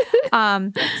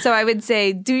 So I would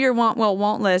say do your want, will,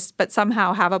 won't list, but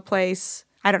somehow have a place.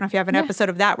 I don't know if you have an episode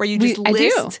of that where you just I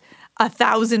do. list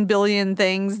 1,000 billion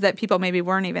things that people maybe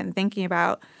weren't even thinking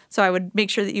about. So I would make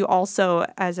sure that you also,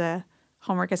 as a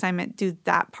homework assignment, do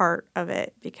that part of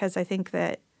it, because I think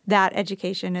that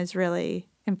education is really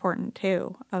important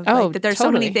too. Of like, that there's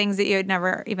so many totally. things that you had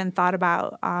never even thought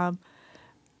about.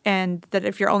 And that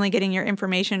if you're only getting your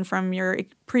information from your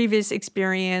previous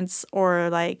experience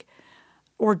or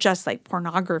just like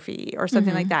pornography or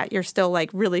something like that, you're still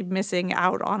like really missing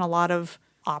out on a lot of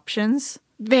options.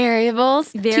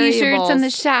 Variables. T-shirts in the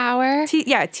shower.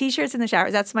 T-shirts in the shower.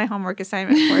 That's my homework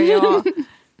assignment for you all.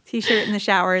 T-shirt in the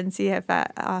shower and see if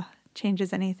that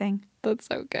changes anything. That's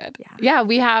so good.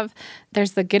 Yeah,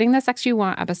 there's the Getting the Sex You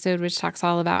Want episode, which talks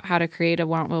all about how to create a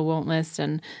want, will, won't list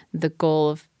and the goal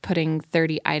of putting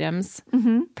 30 items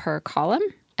per column.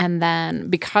 And then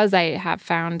because I have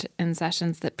found in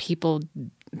sessions that people,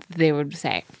 they would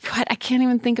say, what? I can't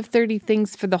even think of 30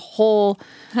 things for the whole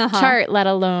chart, let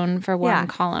alone for one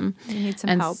column. You need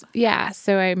some help. Yeah.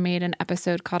 So I made an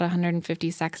episode called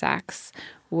 150 Sex Acts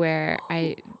where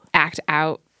I act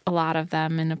out a lot of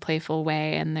them in a playful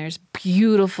way. And there's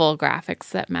beautiful graphics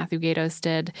that Matthew Gatos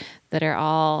did that are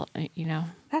all,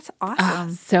 That's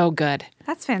awesome. so good.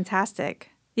 That's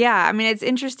fantastic. Yeah, I mean, it's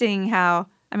interesting how,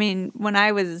 when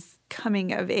I was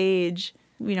coming of age,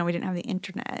 we didn't have the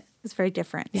internet. It was very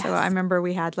different. Yes. So I remember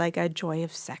we had like a Joy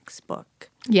of Sex book.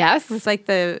 Yes. It was like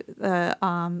the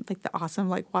awesome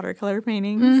like watercolor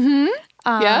paintings.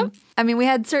 Yeah. We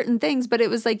had certain things, but it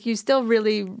was like you still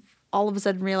really all of a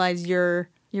sudden realize your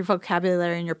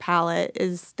vocabulary and your palette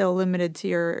is still limited to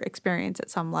your experience at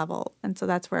some level. And so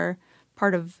that's where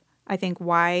part of, I think,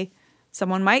 why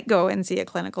someone might go and see a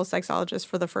clinical sexologist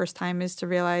for the first time is to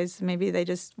realize maybe they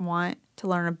just want to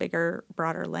learn a bigger,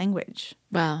 broader language.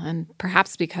 Well, and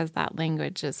perhaps because that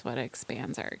language is what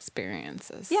expands our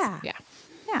experiences. Yeah. Yeah.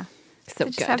 Yeah. So to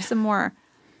just good. have some more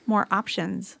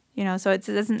options, so it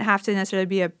doesn't have to necessarily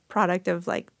be a product of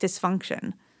like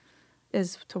dysfunction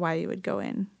is to why you would go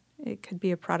in. It could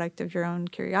be a product of your own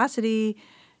curiosity.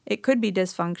 It could be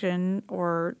dysfunction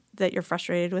or that you're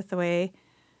frustrated with the way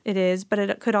it is, but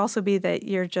it could also be that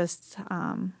you're just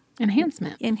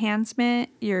Enhancement. enhancement.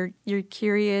 You're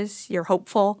curious. You're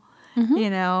hopeful. you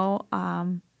know,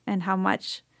 and how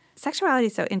much sexuality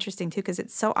is so interesting too, because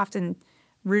it's so often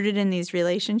rooted in these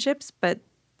relationships. But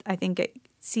I think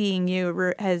seeing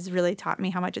you has really taught me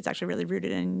how much it's actually really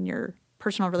rooted in your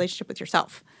personal relationship with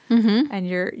yourself and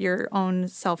your own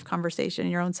self-conversation,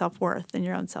 your own self-worth, and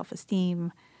your own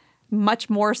self-esteem, much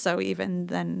more so even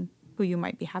than who you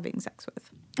might be having sex with.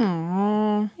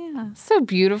 Oh, Yeah. so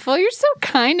beautiful. You're so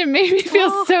kind and made me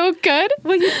feel so good.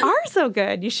 Well, you are so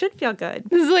good. You should feel good.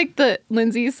 This is like the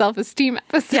Lindsay self-esteem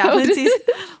episode. Yeah,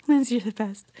 Lindsay, you're the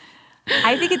best.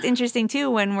 I think it's interesting,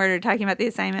 too, when we're talking about the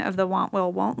assignment of the want,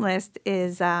 will, won't list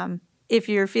is if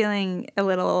you're feeling a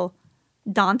little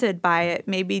daunted by it,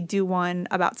 maybe do one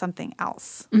about something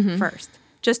else first,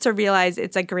 just to realize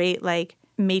it's a great, like,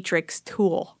 matrix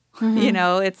tool. You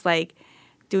know, it's like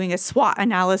doing a SWOT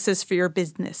analysis for your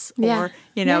business. Yeah. Or,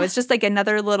 you know, it's just like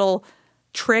another little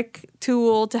trick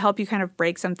tool to help you kind of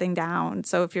break something down.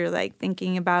 So if you're like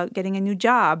thinking about getting a new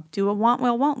job, do a want,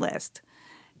 will, won't list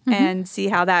and see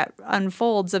how that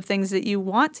unfolds of things that you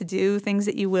want to do, things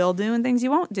that you will do, and things you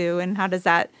won't do. And how does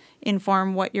that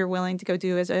inform what you're willing to go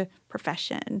do as a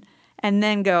profession? And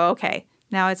then go, okay,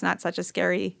 now it's not such a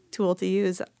scary tool to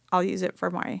use. I'll use it for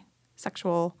my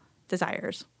sexual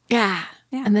desires. Yeah.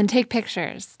 Yeah. And then take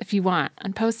pictures if you want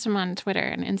and post them on Twitter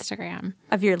and Instagram.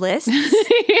 Of your lists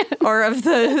or of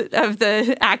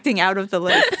the acting out of the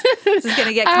list. This is going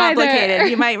to get complicated. Either.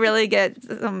 You might really get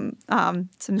some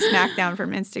smackdown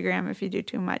from Instagram if you do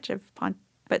too much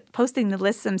but posting the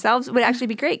lists themselves would actually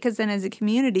be great, because then as a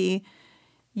community,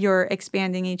 you're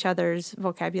expanding each other's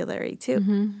vocabulary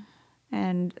too.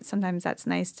 And sometimes that's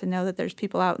nice to know that there's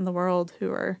people out in the world who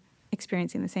are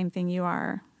experiencing the same thing you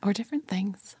are. Or different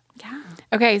things. Yeah.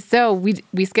 Okay, so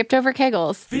we skipped over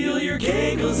Kegels. Feel your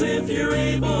kegels if you're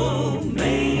able.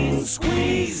 Main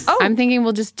squeeze. Oh. I'm thinking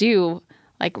we'll just do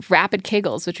like rapid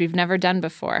Kegels, which we've never done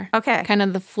before. Okay. Kind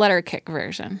of the flutter kick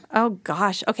version. Oh,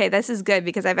 gosh. Okay, this is good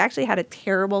because I've actually had a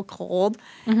terrible cold.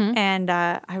 And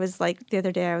I was like, the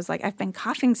other day, I was like, I've been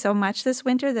coughing so much this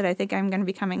winter that I think I'm going to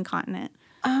become incontinent.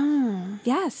 Oh.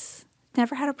 Yes.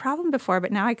 Never had a problem before,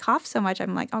 but now I cough so much.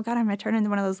 I'm like, oh, God, I'm going to turn into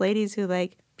one of those ladies who,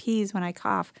 like, pees when I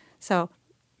cough. So,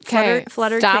 Okay.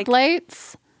 flutter kick.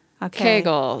 Stoplights, Okay.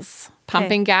 Kegels.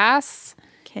 Pumping gas,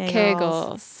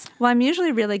 Kegels. Well, I'm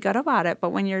usually really good about it,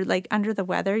 but when you're, like, under the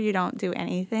weather, you don't do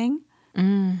anything.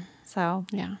 So,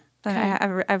 Yeah. but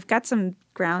I've got some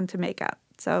ground to make up.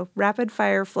 So, rapid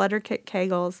fire, flutter kick,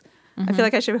 Kegels. I feel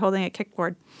like I should be holding a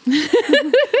kickboard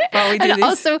while we do And these.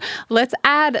 also, let's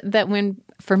add that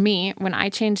for me, when I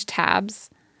change tabs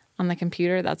on the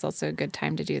computer, that's also a good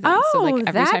time to do that. So, Oh, like,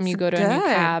 every time that's you go to a new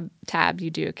good. tab,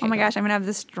 you do a Kegel. Oh my gosh, I'm gonna have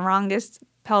the strongest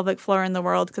pelvic floor in the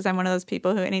world because I'm one of those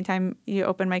people who, anytime you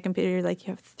open my computer, you're like,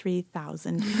 you have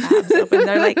 3,000 tabs open.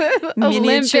 They're like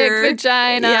miniature Olympic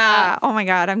vagina. Yeah. Oh my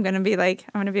God, I'm gonna be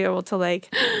able to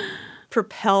like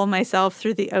propel myself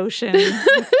through the ocean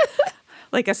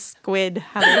like a squid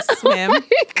how they swim. Oh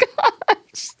my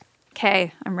gosh.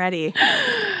 Okay, I'm ready.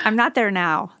 I'm not there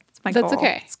now. It's my That's goal.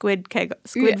 okay. Squid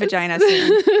Yes. vagina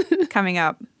soon. Coming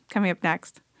up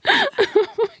next.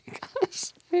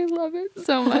 I love it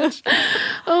so much.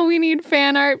 Oh, we need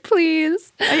fan art,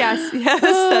 please. Yes,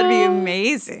 that'd be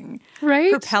amazing.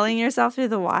 Right? Propelling yourself through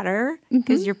the water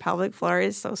because your pelvic floor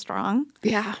is so strong.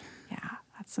 Yeah, Yeah,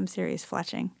 that's some serious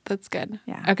fletching. that's good.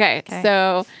 Yeah. Okay, Okay.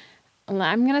 so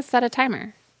I'm going to set a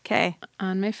timer Okay,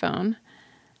 on my phone.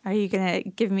 are you gonna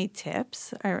give me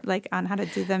tips or like on how to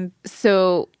do them?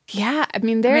 So, yeah, I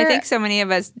mean, I think so many of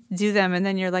us do them, and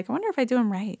then you're like, I wonder if I do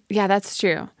them right. Yeah, that's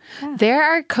true. Yeah. There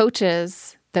are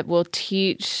coaches that will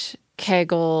teach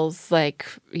Kegels, like,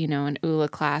 you know, an ULA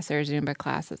class or a Zumba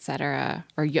class, et cetera,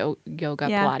 or yoga,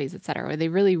 Yeah. Pilates, et cetera, where they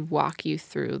really walk you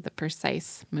through the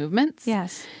precise movements.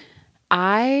 Yes.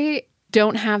 I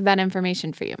don't have that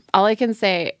information for you. All I can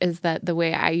say is that the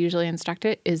way I usually instruct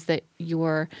it is that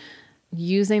you're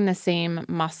using the same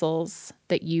muscles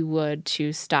that you would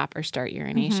to stop or start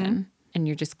urination, and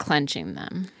you're just clenching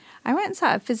them. I went and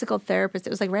saw a physical therapist. It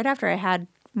was like right after I had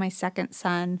my second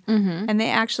son, and they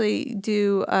actually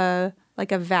do a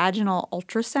vaginal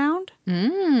ultrasound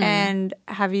and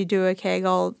have you do a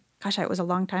Kegel. Gosh, it was a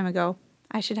long time ago.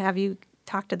 I should have you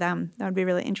talk to them. That would be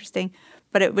really interesting.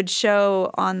 But it would show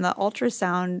on the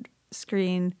ultrasound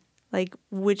screen like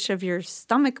which of your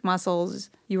stomach muscles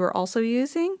you were also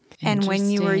using and when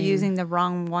you were Interesting. using the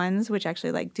wrong ones, which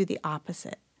actually like do the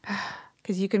opposite.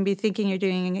 Because you can be thinking you're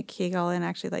doing a Kegel and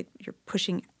actually like you're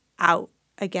pushing out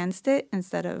against it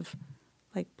instead of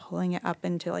like pulling it up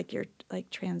into like your like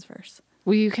transverse.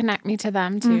 Will you connect me to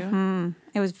them too?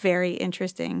 It was very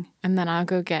interesting. And then I'll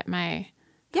go get my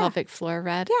Yeah. pelvic floor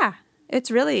read. Yeah. It's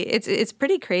really it's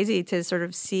pretty crazy to sort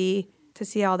of see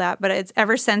all that. But it's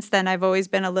ever since then I've always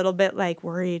been a little bit like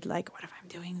worried, like what if I'm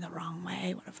doing the wrong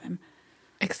way? What if I'm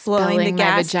blowing the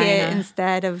gasket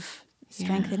instead of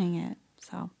strengthening it?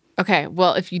 So okay,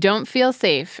 well, if you don't feel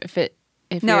safe, if I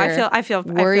feel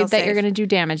worried that safe. you're going to do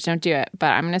damage, don't do it.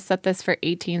 But I'm going to set this for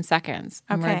 18 seconds.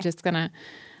 And we're just going to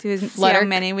see how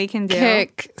many we can do.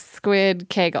 Kick squid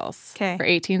kegels for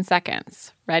 18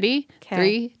 seconds. Ready?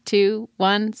 3, 2,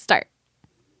 1, start.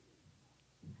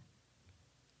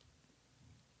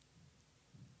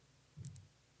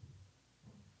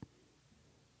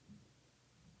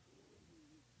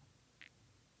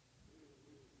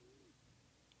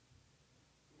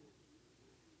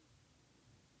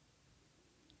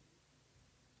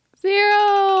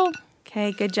 Zero.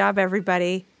 Okay, good job,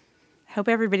 everybody. I hope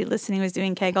everybody listening was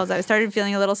doing Kegels. I started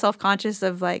feeling a little self-conscious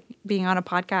of like being on a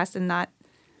podcast and not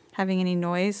having any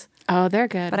noise. Oh, they're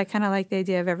good. But I kind of like the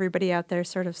idea of everybody out there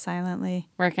sort of silently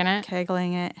working it,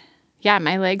 Kegling it. Yeah,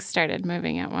 my legs started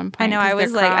moving at one point. I know. I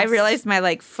was like, I realized my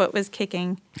like foot was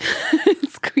kicking.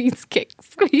 Squeeze kick,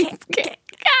 squeeze kick.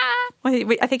 Ah.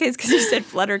 Wait, I think it's because you said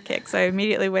flutter kick, so I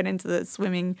immediately went into the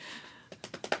swimming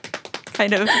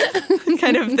kind of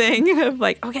thing of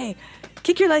like, okay,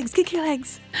 kick your legs.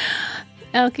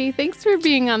 Elke, thanks for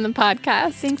being on the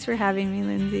podcast. Thanks for having me,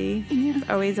 Lindsay. Yeah. It's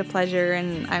always a pleasure,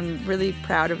 and I'm really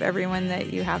proud of everyone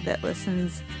that you have that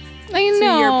listens to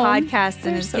your podcast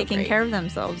and is taking care of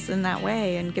themselves in that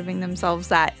way and giving themselves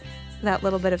that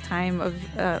little bit of time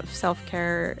of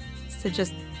self-care to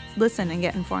just listen and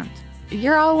get informed.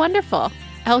 You're all wonderful.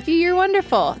 Elke, you're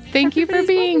wonderful. Thank you for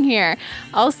being here.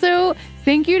 Also,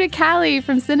 thank you to Callie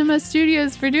from Cinema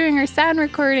Studios for doing her sound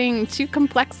recording, to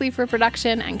Complexly for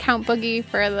production, and Count Boogie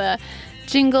for the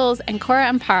jingles, and Cora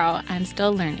Amparo. I'm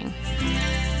still learning.